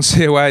can anyone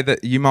see a way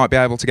that you might be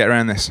able to get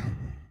around this?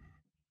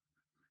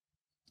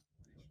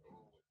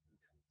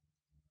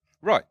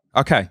 Right.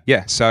 Okay.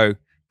 Yeah. So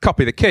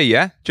copy the key,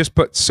 yeah? Just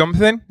put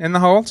something in the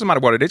hole. Doesn't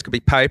matter what it is. It could be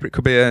paper. It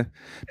could be a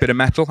bit of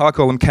metal. I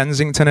call them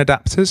Kensington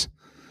adapters.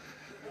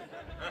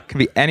 It can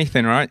be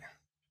anything, right?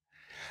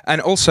 And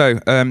also,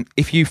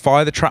 if you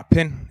fire the trap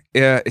pin,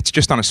 it's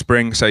just on a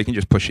spring, so you can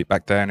just push it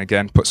back down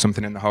again, put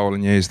something in the hole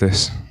and use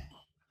this.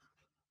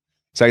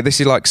 So this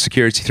is like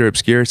security through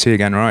obscurity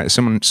again, right?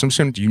 Someone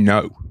you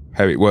know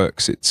how it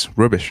works. It's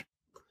rubbish.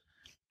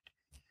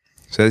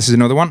 So this is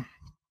another one.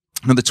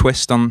 Another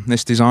twist on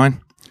this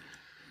design.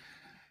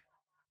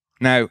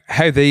 Now,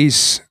 how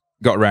these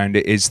got around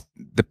it is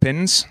the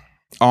pins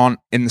aren't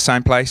in the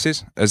same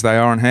places as they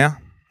are on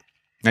here.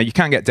 Now, you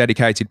can get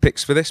dedicated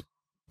picks for this,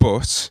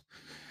 but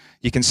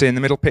you can see in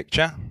the middle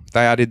picture,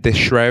 they added this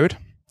shroud.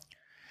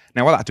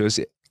 Now, what that does,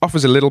 it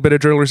offers a little bit of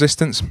drill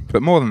resistance,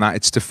 but more than that,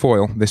 it's to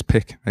foil this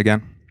pick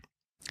again.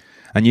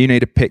 And you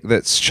need a pick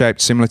that's shaped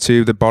similar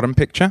to the bottom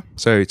picture.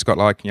 So it's got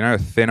like, a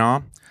thin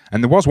arm.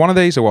 And there was one of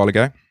these a while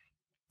ago.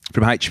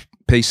 From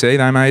HPC,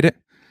 they made it.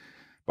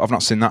 But I've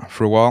not seen that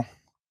for a while.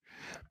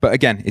 But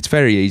again, it's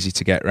very easy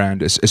to get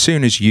around. As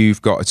soon as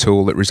you've got a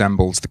tool that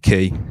resembles the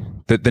key,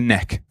 the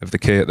neck of the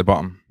key at the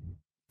bottom,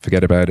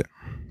 forget about it.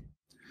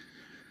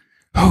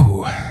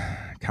 Oh,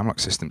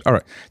 Camlock Systems. All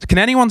right. So can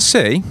anyone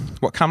see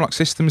what Camlock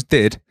Systems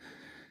did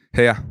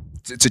here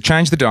to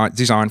change the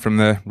design from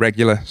the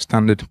regular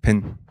standard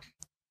pin,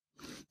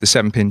 the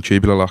 7-pin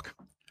tubular lock?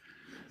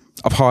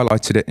 I've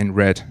highlighted it in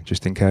red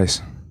just in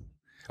case.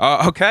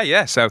 Oh, okay,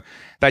 yeah. So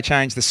they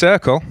changed the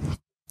circle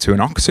to an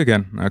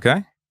octagon,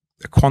 okay?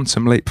 A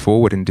quantum leap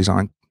forward in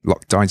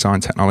lock design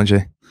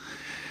technology.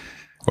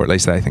 Or at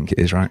least they think it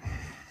is, right?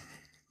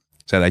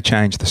 So they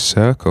changed the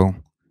circle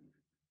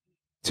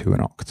to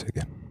an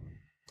octagon.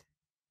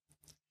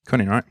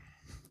 Cunning, right?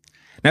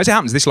 Now, as it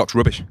happens, this lock's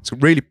rubbish. It's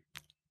really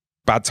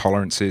bad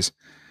tolerances.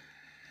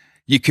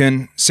 You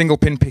can single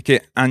pin pick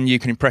it and you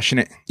can impression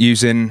it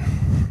using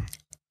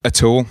a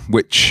tool,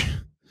 which,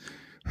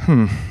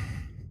 how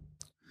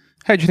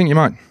do you think you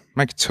might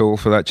make a tool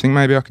for that? Do you think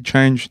maybe I could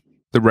change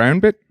the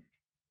round bit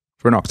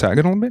for an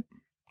octagonal bit?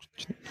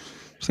 Do you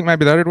think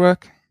maybe that'd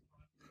work?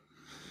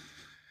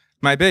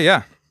 Maybe,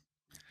 yeah.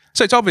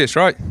 So it's obvious,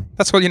 right?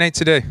 That's what you need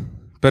to do.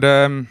 But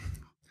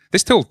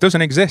this tool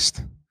doesn't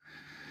exist.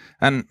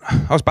 And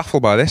I was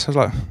baffled by this. I was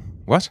like,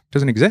 what?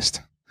 Doesn't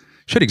exist?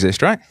 Should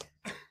exist, right?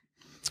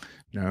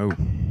 No.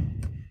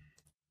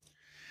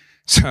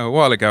 So a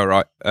while ago,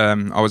 right,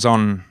 I was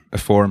on a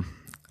forum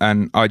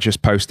and I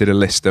just posted a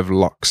list of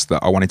locks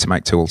that I wanted to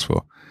make tools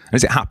for. And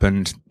as it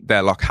happened,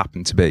 their lock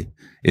happened to be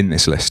in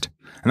this list.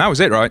 And that was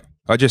it, right?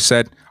 I just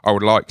said, I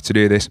would like to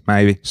do this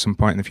maybe some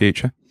point in the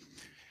future.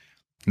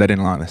 They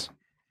didn't like this.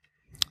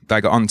 They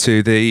got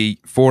onto the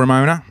forum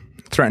owner,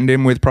 threatened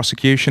him with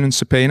prosecution and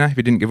subpoena if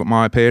he didn't give up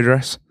my IP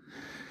address.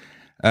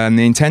 And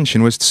the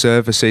intention was to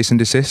serve a cease and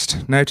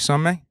desist notice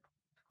on me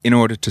in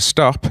order to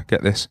stop,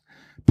 get this,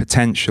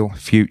 potential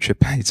future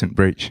patent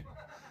breach.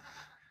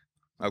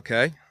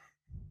 Okay.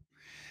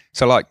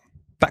 So like,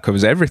 that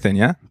covers everything,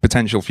 yeah?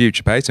 Potential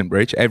future patent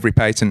breach, every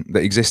patent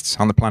that exists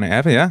on the planet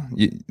ever, yeah?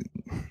 You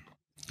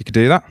could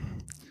do that.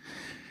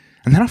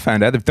 And then I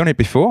found out they've done it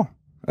before.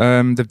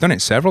 They've done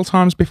it several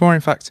times before,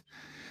 in fact.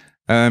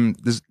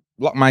 There's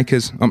lock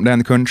makers up and down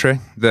the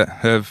country that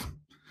have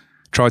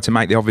tried to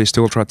make the obvious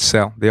tool, tried to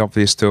sell the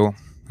obvious tool,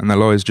 and the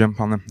lawyers jump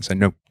on them and say,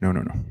 no, no,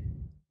 no, no.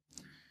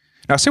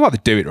 Now, I see why they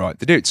do it, right?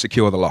 They do it to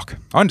secure the lock.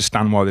 I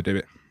understand why they do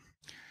it.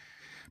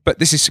 But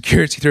this is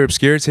security through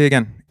obscurity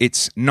again.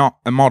 It's not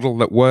a model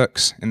that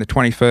works in the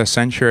 21st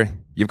century.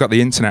 You've got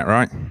the internet,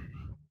 right?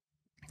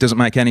 Doesn't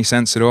make any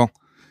sense at all.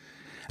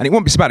 And it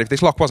wouldn't be so bad if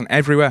this lock wasn't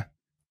everywhere.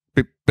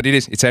 But it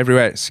is. It's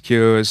everywhere. It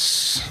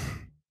secures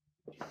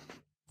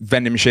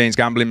vending machines,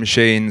 gambling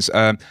machines.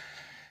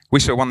 We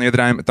saw one the other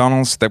day at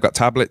McDonald's. They've got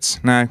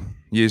tablets now.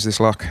 Use this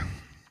lock.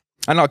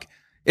 And like,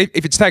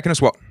 if it's taken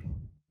us,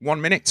 1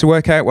 minute to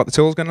work out what the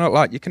tool's going to look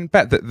like, you can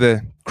bet that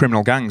the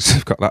criminal gangs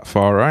have got that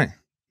far, right?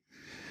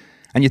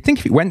 And you'd think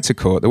if it went to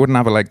court, they wouldn't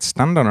have a leg to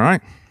stand on,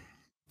 right?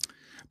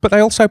 But they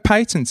also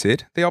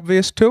patented the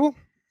obvious tool.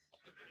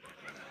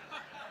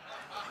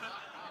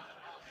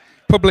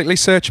 Publicly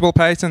searchable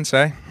patents,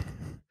 eh?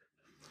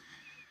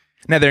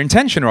 Now, their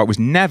intention, right, was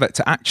never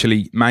to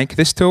actually make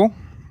this tool.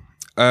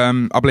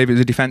 I believe it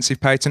was a defensive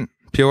patent,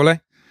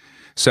 purely.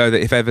 So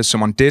that if ever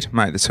someone did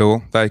make the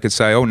tool, they could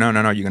say, oh, no,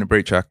 no, no, you're going to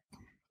breach our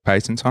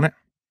patent on it.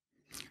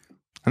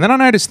 And then I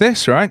noticed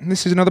this, right?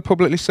 This is another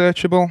publicly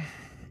searchable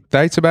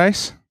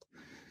database.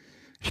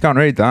 If you can't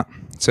read that,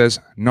 it says,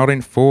 not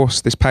in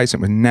force. This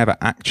patent was never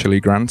actually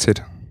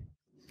granted.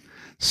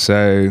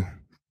 So,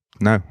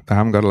 no, they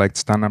haven't got a leg to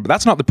stand on. But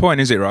that's not the point,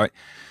 is it, right?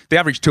 The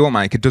average tool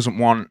maker doesn't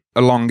want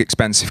a long,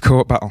 expensive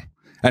court battle.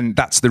 And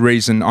that's the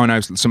reason I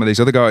know some of these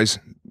other guys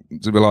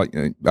were like,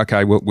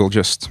 okay, we'll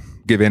just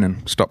give in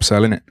and stop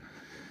selling it.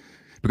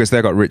 Because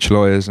they've got rich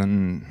lawyers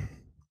and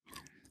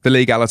the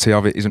legality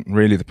of it isn't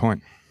really the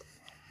point.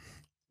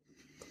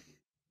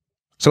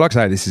 So like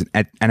I say, this is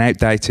an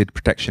outdated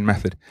protection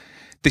method.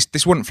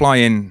 This wouldn't fly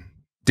in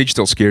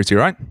digital security,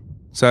 right?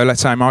 So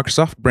let's say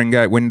Microsoft bring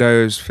out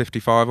Windows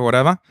 55 or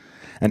whatever,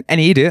 and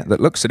any idiot that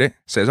looks at it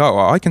says, oh,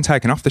 well, I can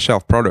take an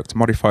off-the-shelf product,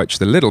 modify it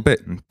just a little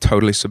bit, and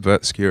totally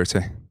subvert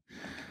security.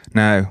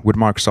 Now, would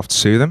Microsoft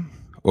sue them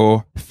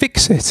or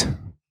fix it?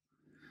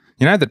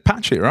 You know, they'd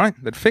patch it, right?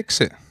 They'd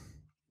fix it.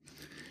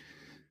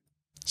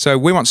 So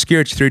we want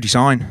security through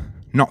design,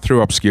 not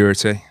through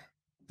obscurity.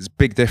 There's a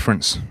big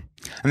difference.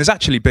 And there's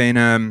actually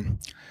been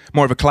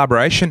more of a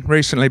collaboration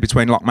recently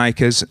between lock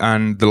makers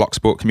and the lock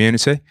sport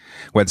community,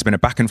 where there's been a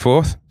back and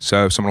forth.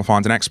 So someone will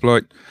find an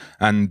exploit,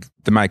 and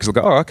the makers will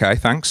go, "Oh, okay,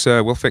 thanks,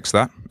 we'll fix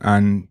that."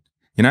 And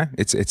you know,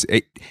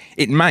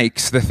 it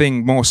makes the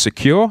thing more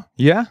secure.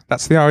 Yeah,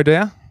 that's the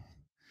idea.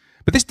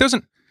 But this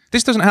doesn't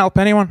help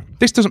anyone.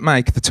 This doesn't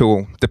make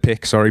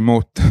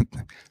more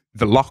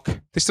the lock.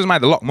 This doesn't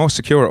make the lock more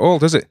secure at all,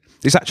 does it?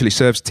 This actually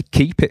serves to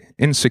keep it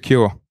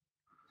insecure.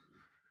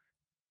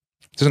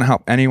 It doesn't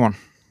help anyone.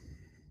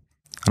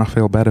 And I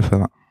feel better for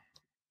that.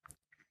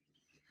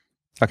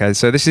 Okay,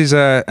 so this is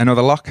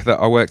another lock that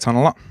I worked on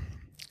a lot.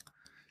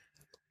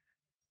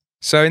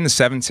 So in the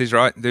 70s,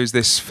 right, there's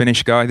this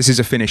Finnish guy. This is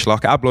a Finnish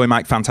lock. Abloy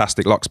make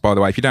fantastic locks, by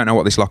the way. If you don't know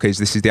what this lock is,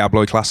 this is the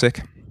Abloy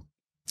Classic.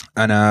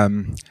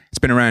 And it's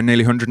been around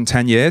nearly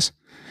 110 years.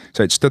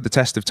 So it stood the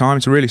test of time.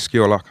 It's a really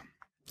secure lock.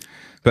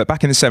 But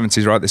back in the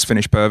 70s, right, this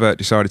Finnish pervert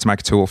decided to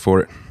make a tool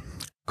for it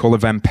called a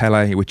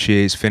vempele, which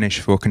is Finnish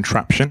for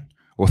contraption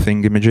or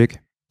thingamajig.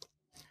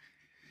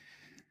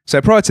 So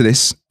prior to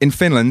this, in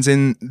Finland,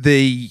 in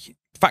the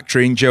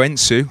factory in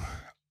Joensuu,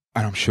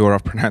 and I'm sure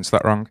I've pronounced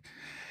that wrong,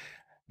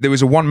 there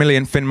was a 1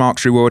 million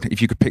Finmarks reward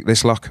if you could pick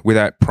this lock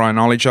without prior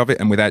knowledge of it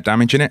and without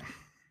damaging it.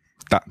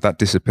 That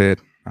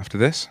disappeared after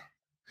this.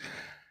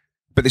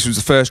 But this was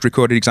the first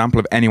recorded example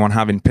of anyone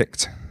having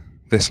picked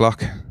this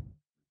lock.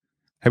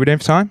 Are we doing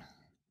for time?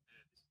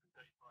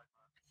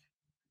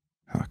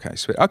 Okay,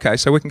 sweet. Okay,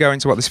 so we can go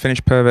into what this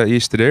Finnish pervert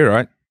used to do,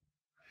 right?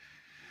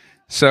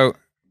 So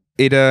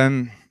he'd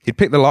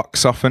pick the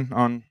locks often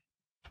on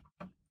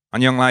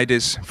young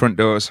ladies' front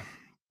doors.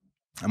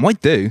 And what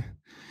he'd do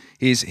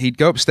is he'd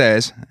go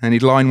upstairs and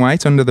he'd lie in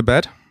wait under the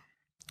bed.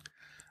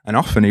 And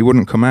often he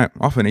wouldn't come out.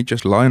 Often he'd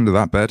just lie under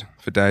that bed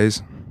for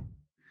days.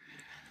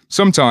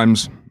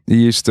 Sometimes he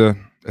used to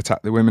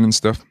attack the women and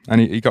stuff, and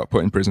he got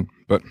put in prison.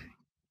 But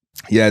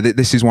yeah,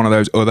 this is one of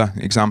those other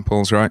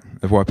examples, right,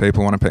 of why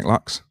people want to pick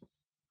locks.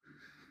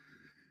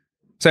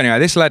 So anyway,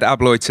 this led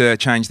Abloy to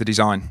change the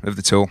design of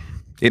the tool.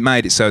 It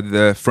made it so that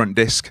the front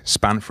disc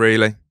span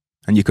freely,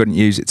 and you couldn't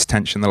use it to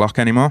tension the lock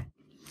anymore.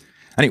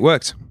 And it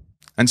worked.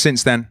 And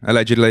since then,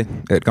 allegedly,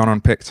 it had gone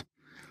unpicked.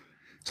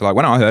 So like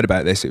when I heard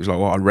about this, it was like,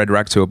 well, a red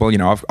rag toolable, you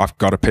know, I've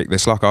got to pick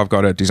this lock. I've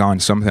got to design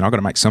something. I've got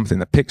to make something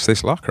that picks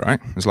this lock, right?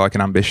 It was like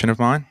an ambition of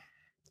mine.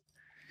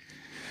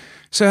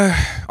 So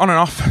on and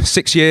off,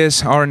 6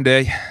 years,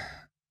 R&D,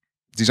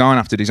 design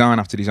after design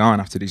after design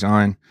after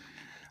design.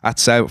 I had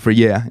to save up for a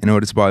year in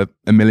order to buy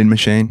a milling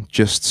machine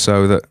just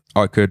so that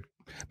I could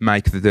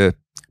make the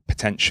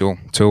potential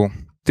tool.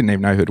 Didn't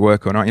even know if it would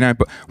work or not, you know.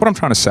 But what I'm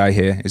trying to say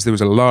here is there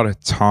was a lot of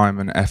time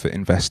and effort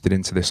invested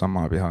into this on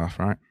my behalf,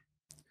 right?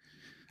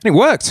 And it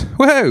worked.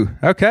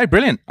 Woohoo! Okay,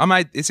 brilliant. I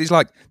made this is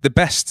like the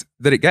best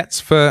that it gets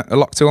for a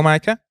lock tool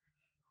maker.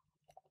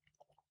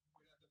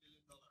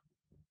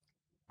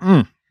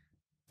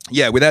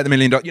 Yeah, without the $1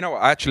 million. You know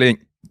what? I actually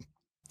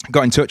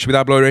got in touch with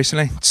Abloy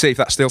recently to see if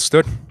that still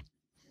stood.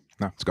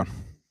 No, it's gone.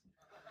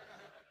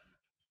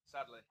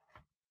 Sadly.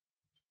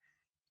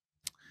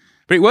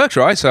 But it worked,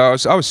 right? So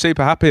I was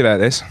super happy about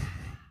this.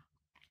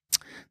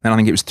 Then I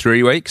think it was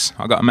 3 weeks.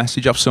 I got a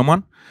message off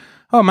someone.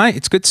 Oh, mate,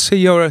 it's good to see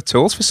your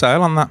tools for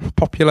sale on that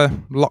popular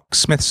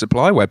locksmith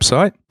supply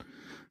website.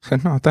 I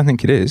said, no, I don't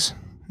think it is.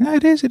 Yeah,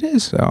 it is, it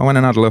is. So I went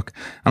and had a look,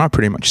 and I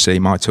pretty much see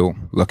my tool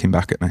looking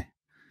back at me.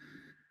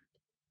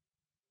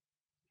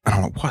 And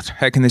I'm like, what?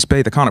 How can this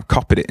be? They can't have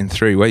copied it in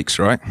 3 weeks,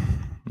 right?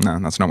 No,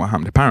 that's not what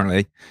happened.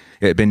 Apparently,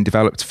 it had been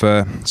developed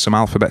for some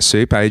alphabet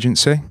soup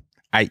agency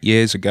 8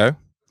 years ago,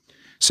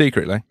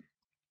 secretly.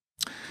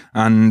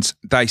 And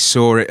they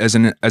saw it as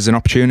an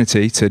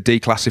opportunity to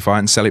declassify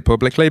and sell it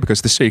publicly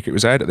because the secret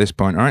was out at this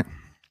point, right?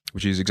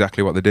 Which is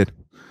exactly what they did.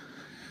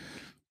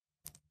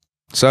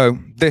 So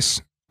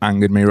this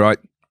angered me, right?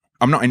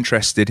 I'm not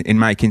interested in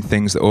making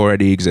things that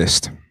already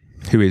exist.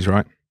 Who is,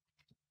 right?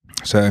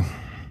 So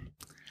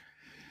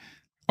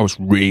I was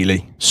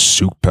really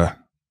super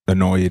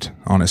annoyed,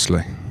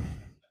 honestly.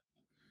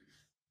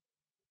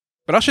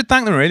 But I should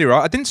thank them really,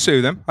 right? I didn't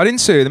sue them. I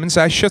didn't sue them and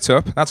say, shut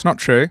up, that's not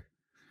true.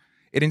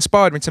 It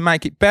inspired me to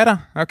make it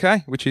better,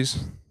 okay? Which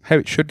is how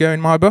it should go in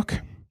my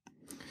book.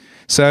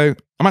 So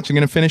I'm actually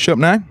going to finish up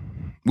now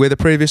with a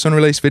previous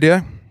unreleased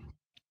video.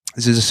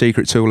 This is a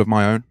secret tool of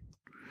my own.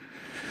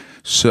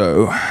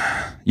 So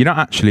you're not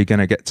actually going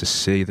to get to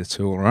see the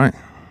tool, right?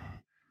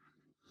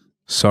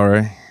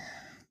 Sorry.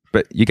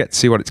 But you get to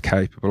see what it's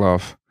capable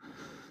of.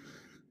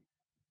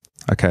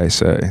 Okay,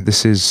 so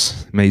this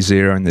is me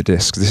zeroing the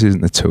disc. This isn't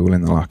the tool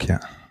in the lock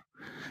yet.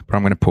 But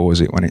I'm going to pause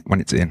it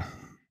when it's in.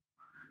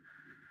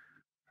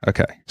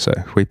 Okay, so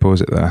if we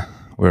pause it there,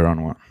 we're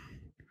on what?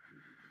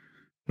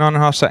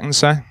 9.5 seconds,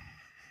 say?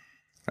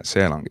 Let's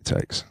see how long it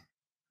takes.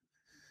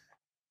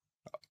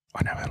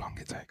 I know how long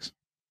it takes.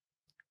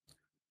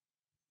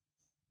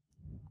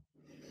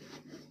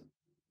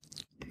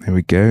 There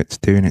we go, it's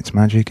doing its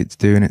magic, it's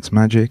doing its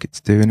magic, it's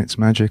doing its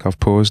magic.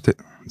 I've paused it,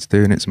 it's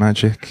doing its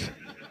magic.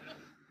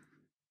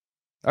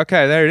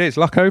 Okay, there it is,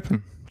 lock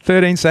open.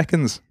 13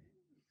 seconds.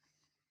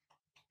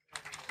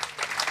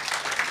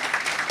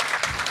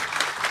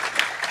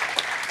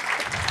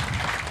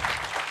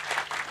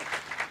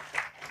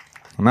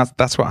 And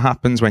that's what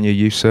happens when you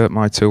usurp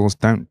my tools.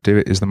 Don't do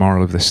it is the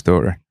moral of this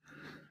story.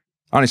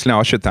 Honestly, no,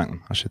 I should thank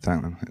them. I should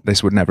thank them.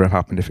 This would never have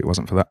happened if it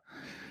wasn't for that.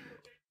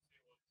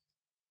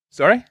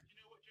 Sorry?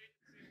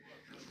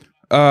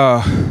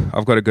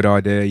 I've got a good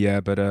idea,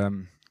 yeah, but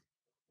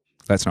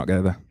let's not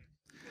go there.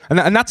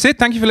 And that's it.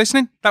 Thank you for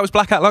listening. That was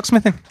Black Hat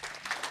Locksmithing.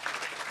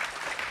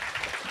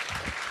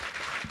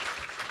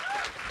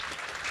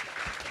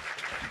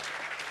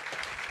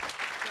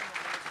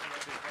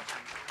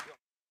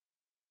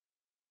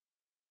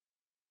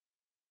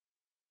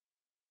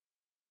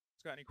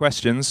 Got any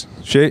questions?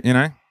 Shoot, you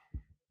know.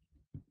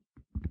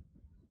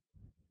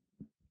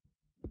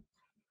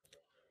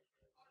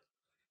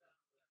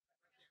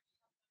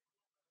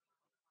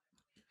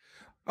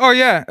 Oh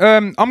yeah,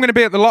 I'm going to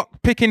be at the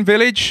Lockpicking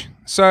Village.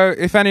 So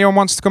if anyone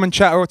wants to come and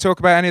chat or talk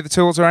about any of the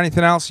tools or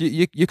anything else,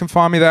 you can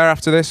find me there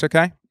after this.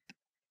 Okay.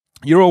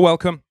 You're all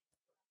welcome.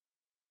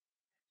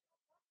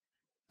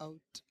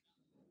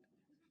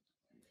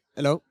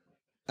 Hello,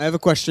 I have a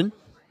question.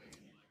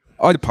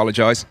 I'd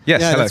apologise. Yes,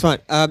 yeah, hello. That's fine.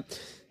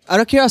 Out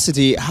of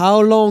curiosity,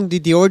 how long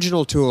did the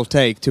original tool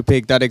take to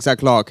pick that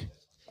exact lock?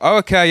 Oh,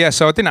 okay, yeah.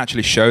 So I didn't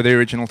actually show the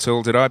original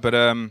tool, did I? But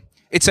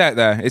it's out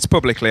there. It's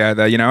publicly out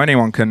there. You know,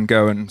 anyone can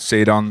go and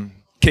see it on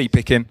Key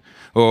Picking,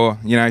 or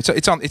you know,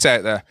 it's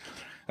out there.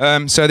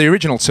 So the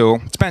original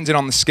tool, depending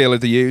on the skill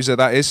of the user,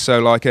 that is. So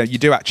like, you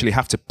do actually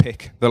have to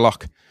pick the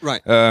lock,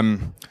 right?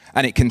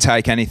 And it can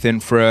take anything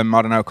from,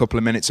 I don't know, a couple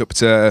of minutes up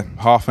to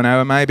half an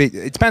hour maybe.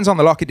 It depends on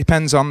the lock, it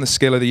depends on the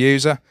skill of the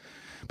user.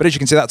 But as you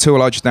can see, that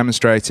tool I just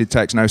demonstrated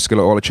takes no skill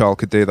at all. A child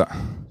could do that.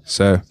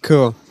 So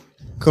Cool.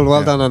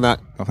 Well done on that.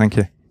 Well, thank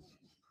you.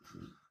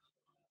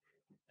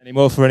 Any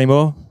more for any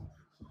more?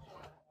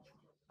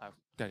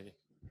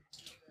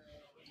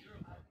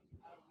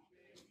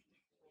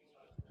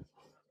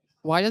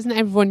 Why doesn't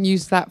everyone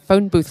use that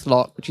phone booth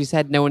lock, which you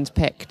said no one's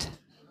picked?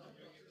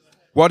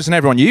 Why doesn't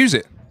everyone use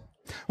it?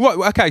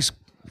 Well, okay,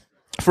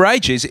 for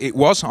ages it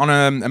was on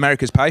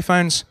America's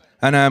payphones,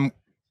 and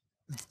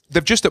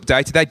they've just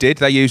updated.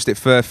 They used it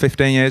for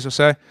 15 years or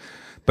so,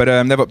 but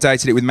they've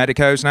updated it with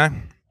medicos now,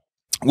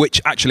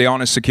 which actually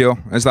aren't as secure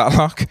as that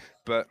lock.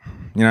 But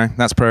you know,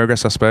 that's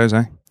progress, I suppose,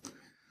 eh?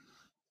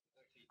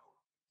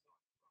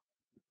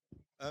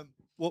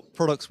 What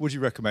products would you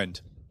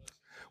recommend?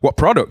 What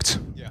product?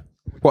 Yeah.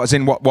 What, as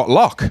in what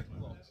lock?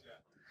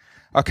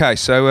 Okay,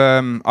 so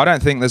I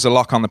don't think there's a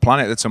lock on the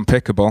planet that's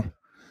unpickable.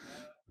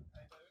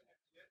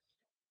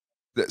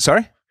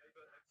 Sorry?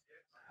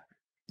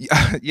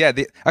 Yeah.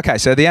 Okay,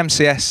 so the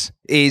MCS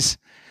is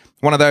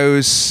one of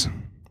those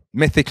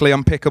mythically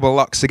unpickable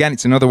locks. Again,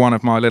 it's another one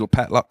of my little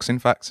pet locks, in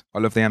fact. I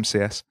love the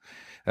MCS.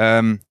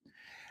 And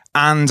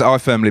I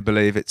firmly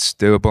believe it's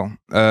doable.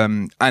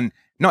 And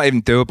not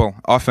even doable.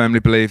 I firmly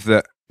believe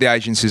that the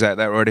agencies out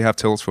there already have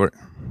tools for it.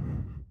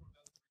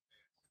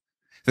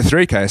 The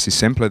 3KS is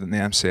simpler than the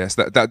MCS.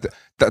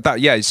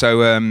 Yeah.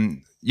 So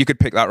you could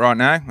pick that right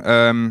now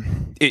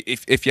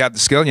if you had the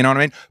skill. You know what I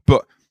mean?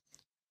 But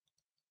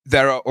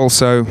there are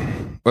also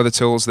other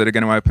tools that are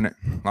going to open it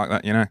like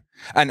that. You know,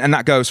 and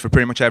that goes for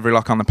pretty much every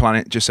lock on the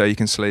planet, just so you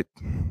can sleep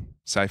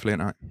safely at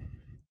night.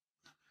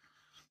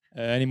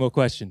 Any more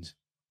questions?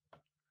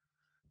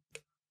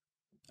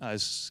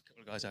 There's a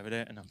couple of guys over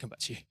there, and I'll come back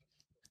to you.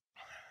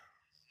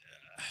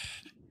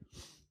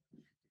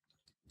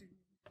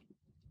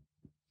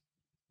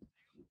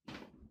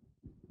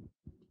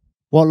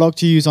 What lock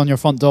do you use on your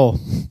front door?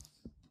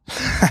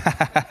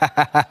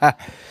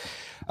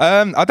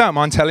 I don't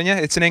mind telling you.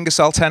 It's an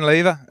Ingersoll 10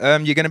 lever.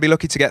 You're going to be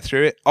lucky to get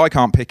through it. I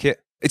can't pick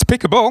it. It's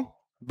pickable,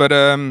 but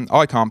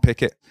I can't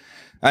pick it.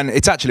 And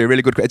it's actually a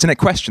really good. It's a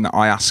question that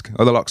I ask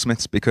other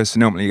locksmiths because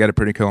normally you get a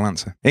pretty cool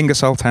answer.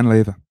 Ingersoll 10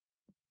 lever.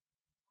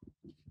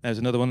 There's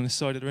another one on this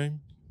side of the room.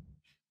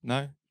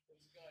 No?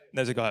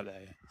 There's a guy up there.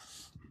 Yeah.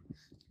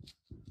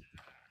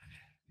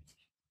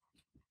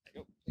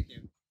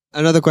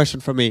 Another question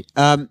from me.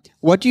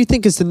 What do you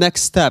think is the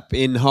next step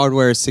in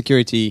hardware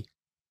security?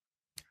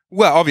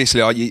 Well, obviously,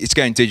 it's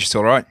going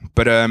digital, right?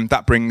 But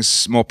that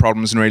brings more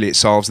problems than really it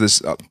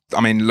solves.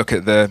 I mean, look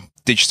at the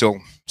digital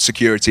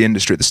security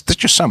industry. There's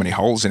just so many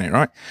holes in it,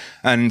 right?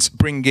 And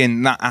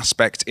bringing that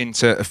aspect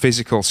into a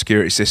physical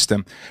security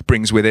system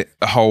brings with it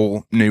a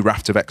whole new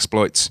raft of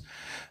exploits.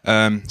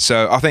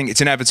 So I think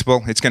it's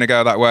inevitable. It's going to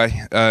go that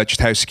way.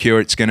 Just how secure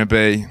it's going to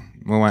be,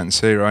 we'll wait and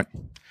see, right?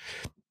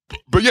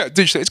 But yeah,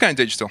 digital. It's going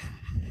digital.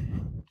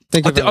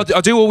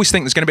 I do always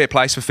think there's going to be a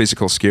place for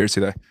physical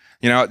security, though.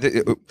 You know,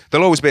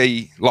 there'll always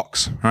be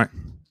locks, right?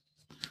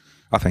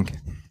 I think.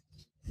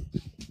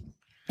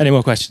 Any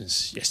more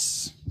questions?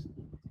 Yes.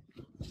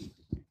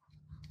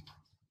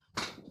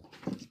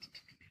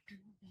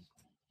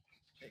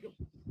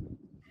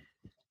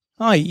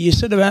 Hi, you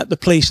said about the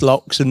police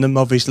locks and them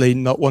obviously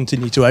not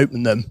wanting you to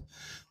open them.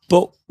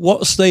 But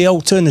what's the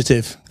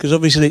alternative? Because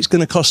obviously it's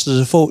going to cost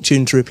us a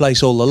fortune to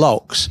replace all the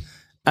locks.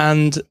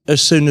 And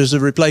as soon as they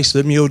replace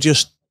them, you'll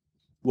just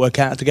work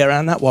out how to get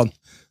around that one.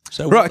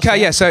 So right, okay,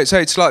 yeah. So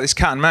it's like this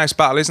cat and mouse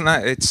battle, isn't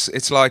it?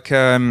 It's like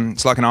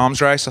an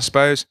arms race, I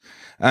suppose.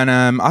 And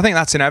I think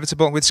that's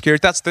inevitable with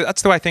security. That's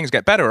the way things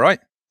get better, right?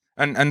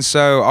 And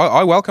so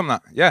I welcome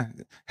that. Yeah,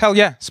 hell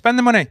yeah, spend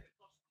the money.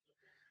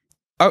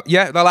 Oh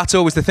yeah, well that's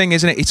always the thing,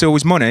 isn't it? It's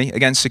always money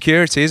against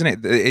security, isn't it?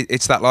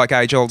 It's that like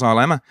age-old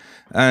dilemma.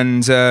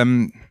 And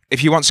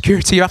if you want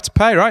security, you have to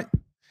pay, right?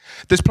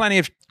 There's plenty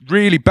of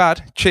really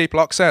bad, cheap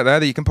locks out there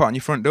that you can put on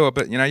your front door,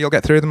 but you know you'll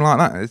get through them like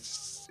that.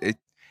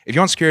 If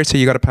you want security,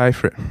 you got to pay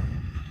for it.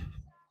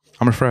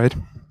 I'm afraid.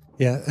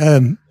 Yeah.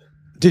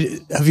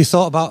 Have you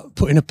thought about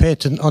putting a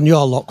patent on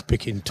your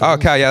lockpicking tool?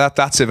 Okay, yeah,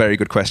 that's a very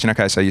good question.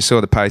 Okay, so you saw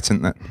the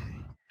patent that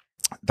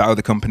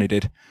other company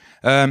did.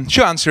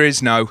 Short answer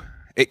is no.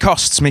 It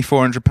costs me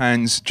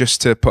 £400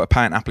 just to put a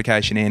patent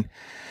application in,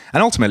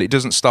 and ultimately it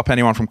doesn't stop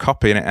anyone from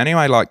copying it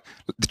anyway. Like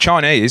the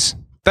Chinese,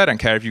 they don't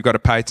care if you've got a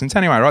patent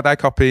anyway, right? They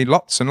copy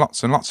lots and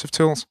lots and lots of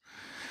tools.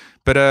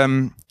 But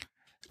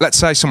let's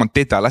say someone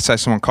did that. Let's say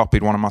someone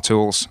copied one of my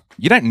tools.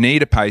 You don't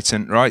need a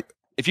patent, right?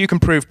 If you can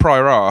prove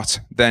prior art,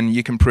 then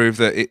you can prove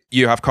that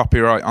you have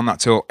copyright on that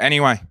tool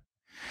anyway.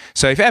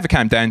 So if it ever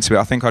came down to it,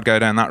 I think I'd go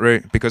down that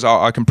route because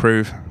I can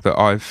prove that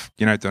I've,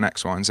 done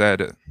X, Y, and Z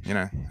at,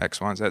 X,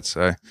 Y, and Z.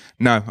 So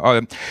no.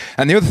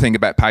 And the other thing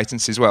about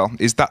patents as well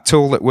is that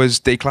tool that was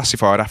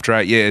declassified after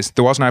 8 years,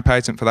 there was no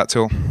patent for that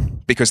tool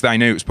because they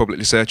knew it was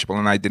publicly searchable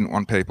and they didn't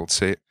want people to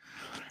see it.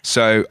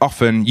 So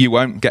often you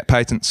won't get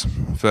patents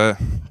for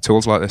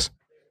tools like this.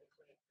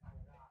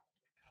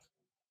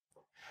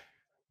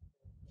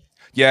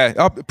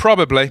 Yeah,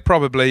 probably,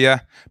 yeah.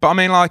 But I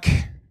mean, like,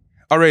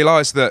 I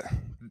realised that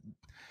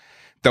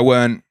they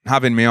weren't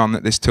having me on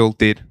that this tool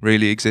did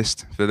really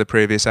exist for the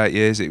previous 8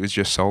 years. It was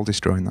just soul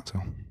destroying, that's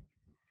all.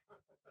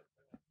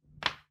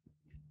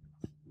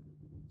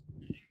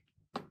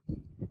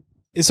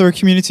 Is there a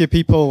community of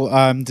people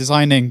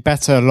designing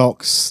better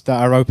locks that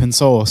are open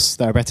source,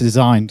 that are better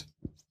designed?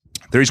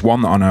 There is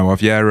one that I know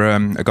of, yeah.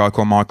 A guy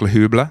called Michael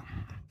Hubler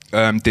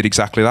did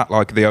exactly that,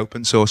 like the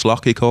open source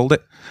lock, he called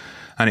it.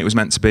 And it was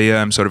meant to be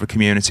sort of a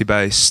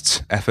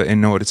community-based effort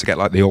in order to get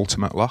like the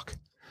ultimate lock.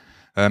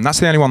 That's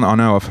the only one that I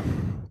know of.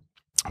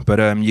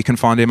 But you can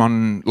find him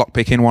on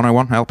Lockpicking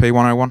 101, LP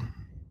 101,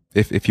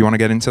 if you want to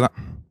get into that.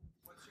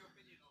 What's your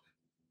opinion on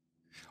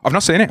it? I've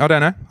not seen it, I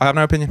don't know. I have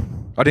no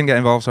opinion. I didn't get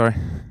involved, sorry.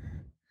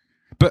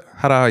 But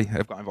had I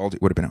have got involved,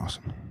 it would have been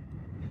awesome.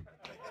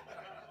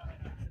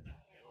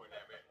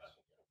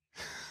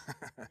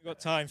 We've got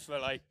time for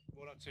like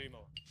 1 or 2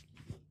 more.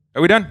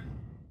 Are we done?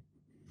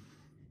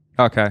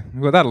 Okay,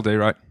 well that'll do,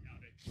 right?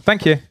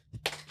 Thank you.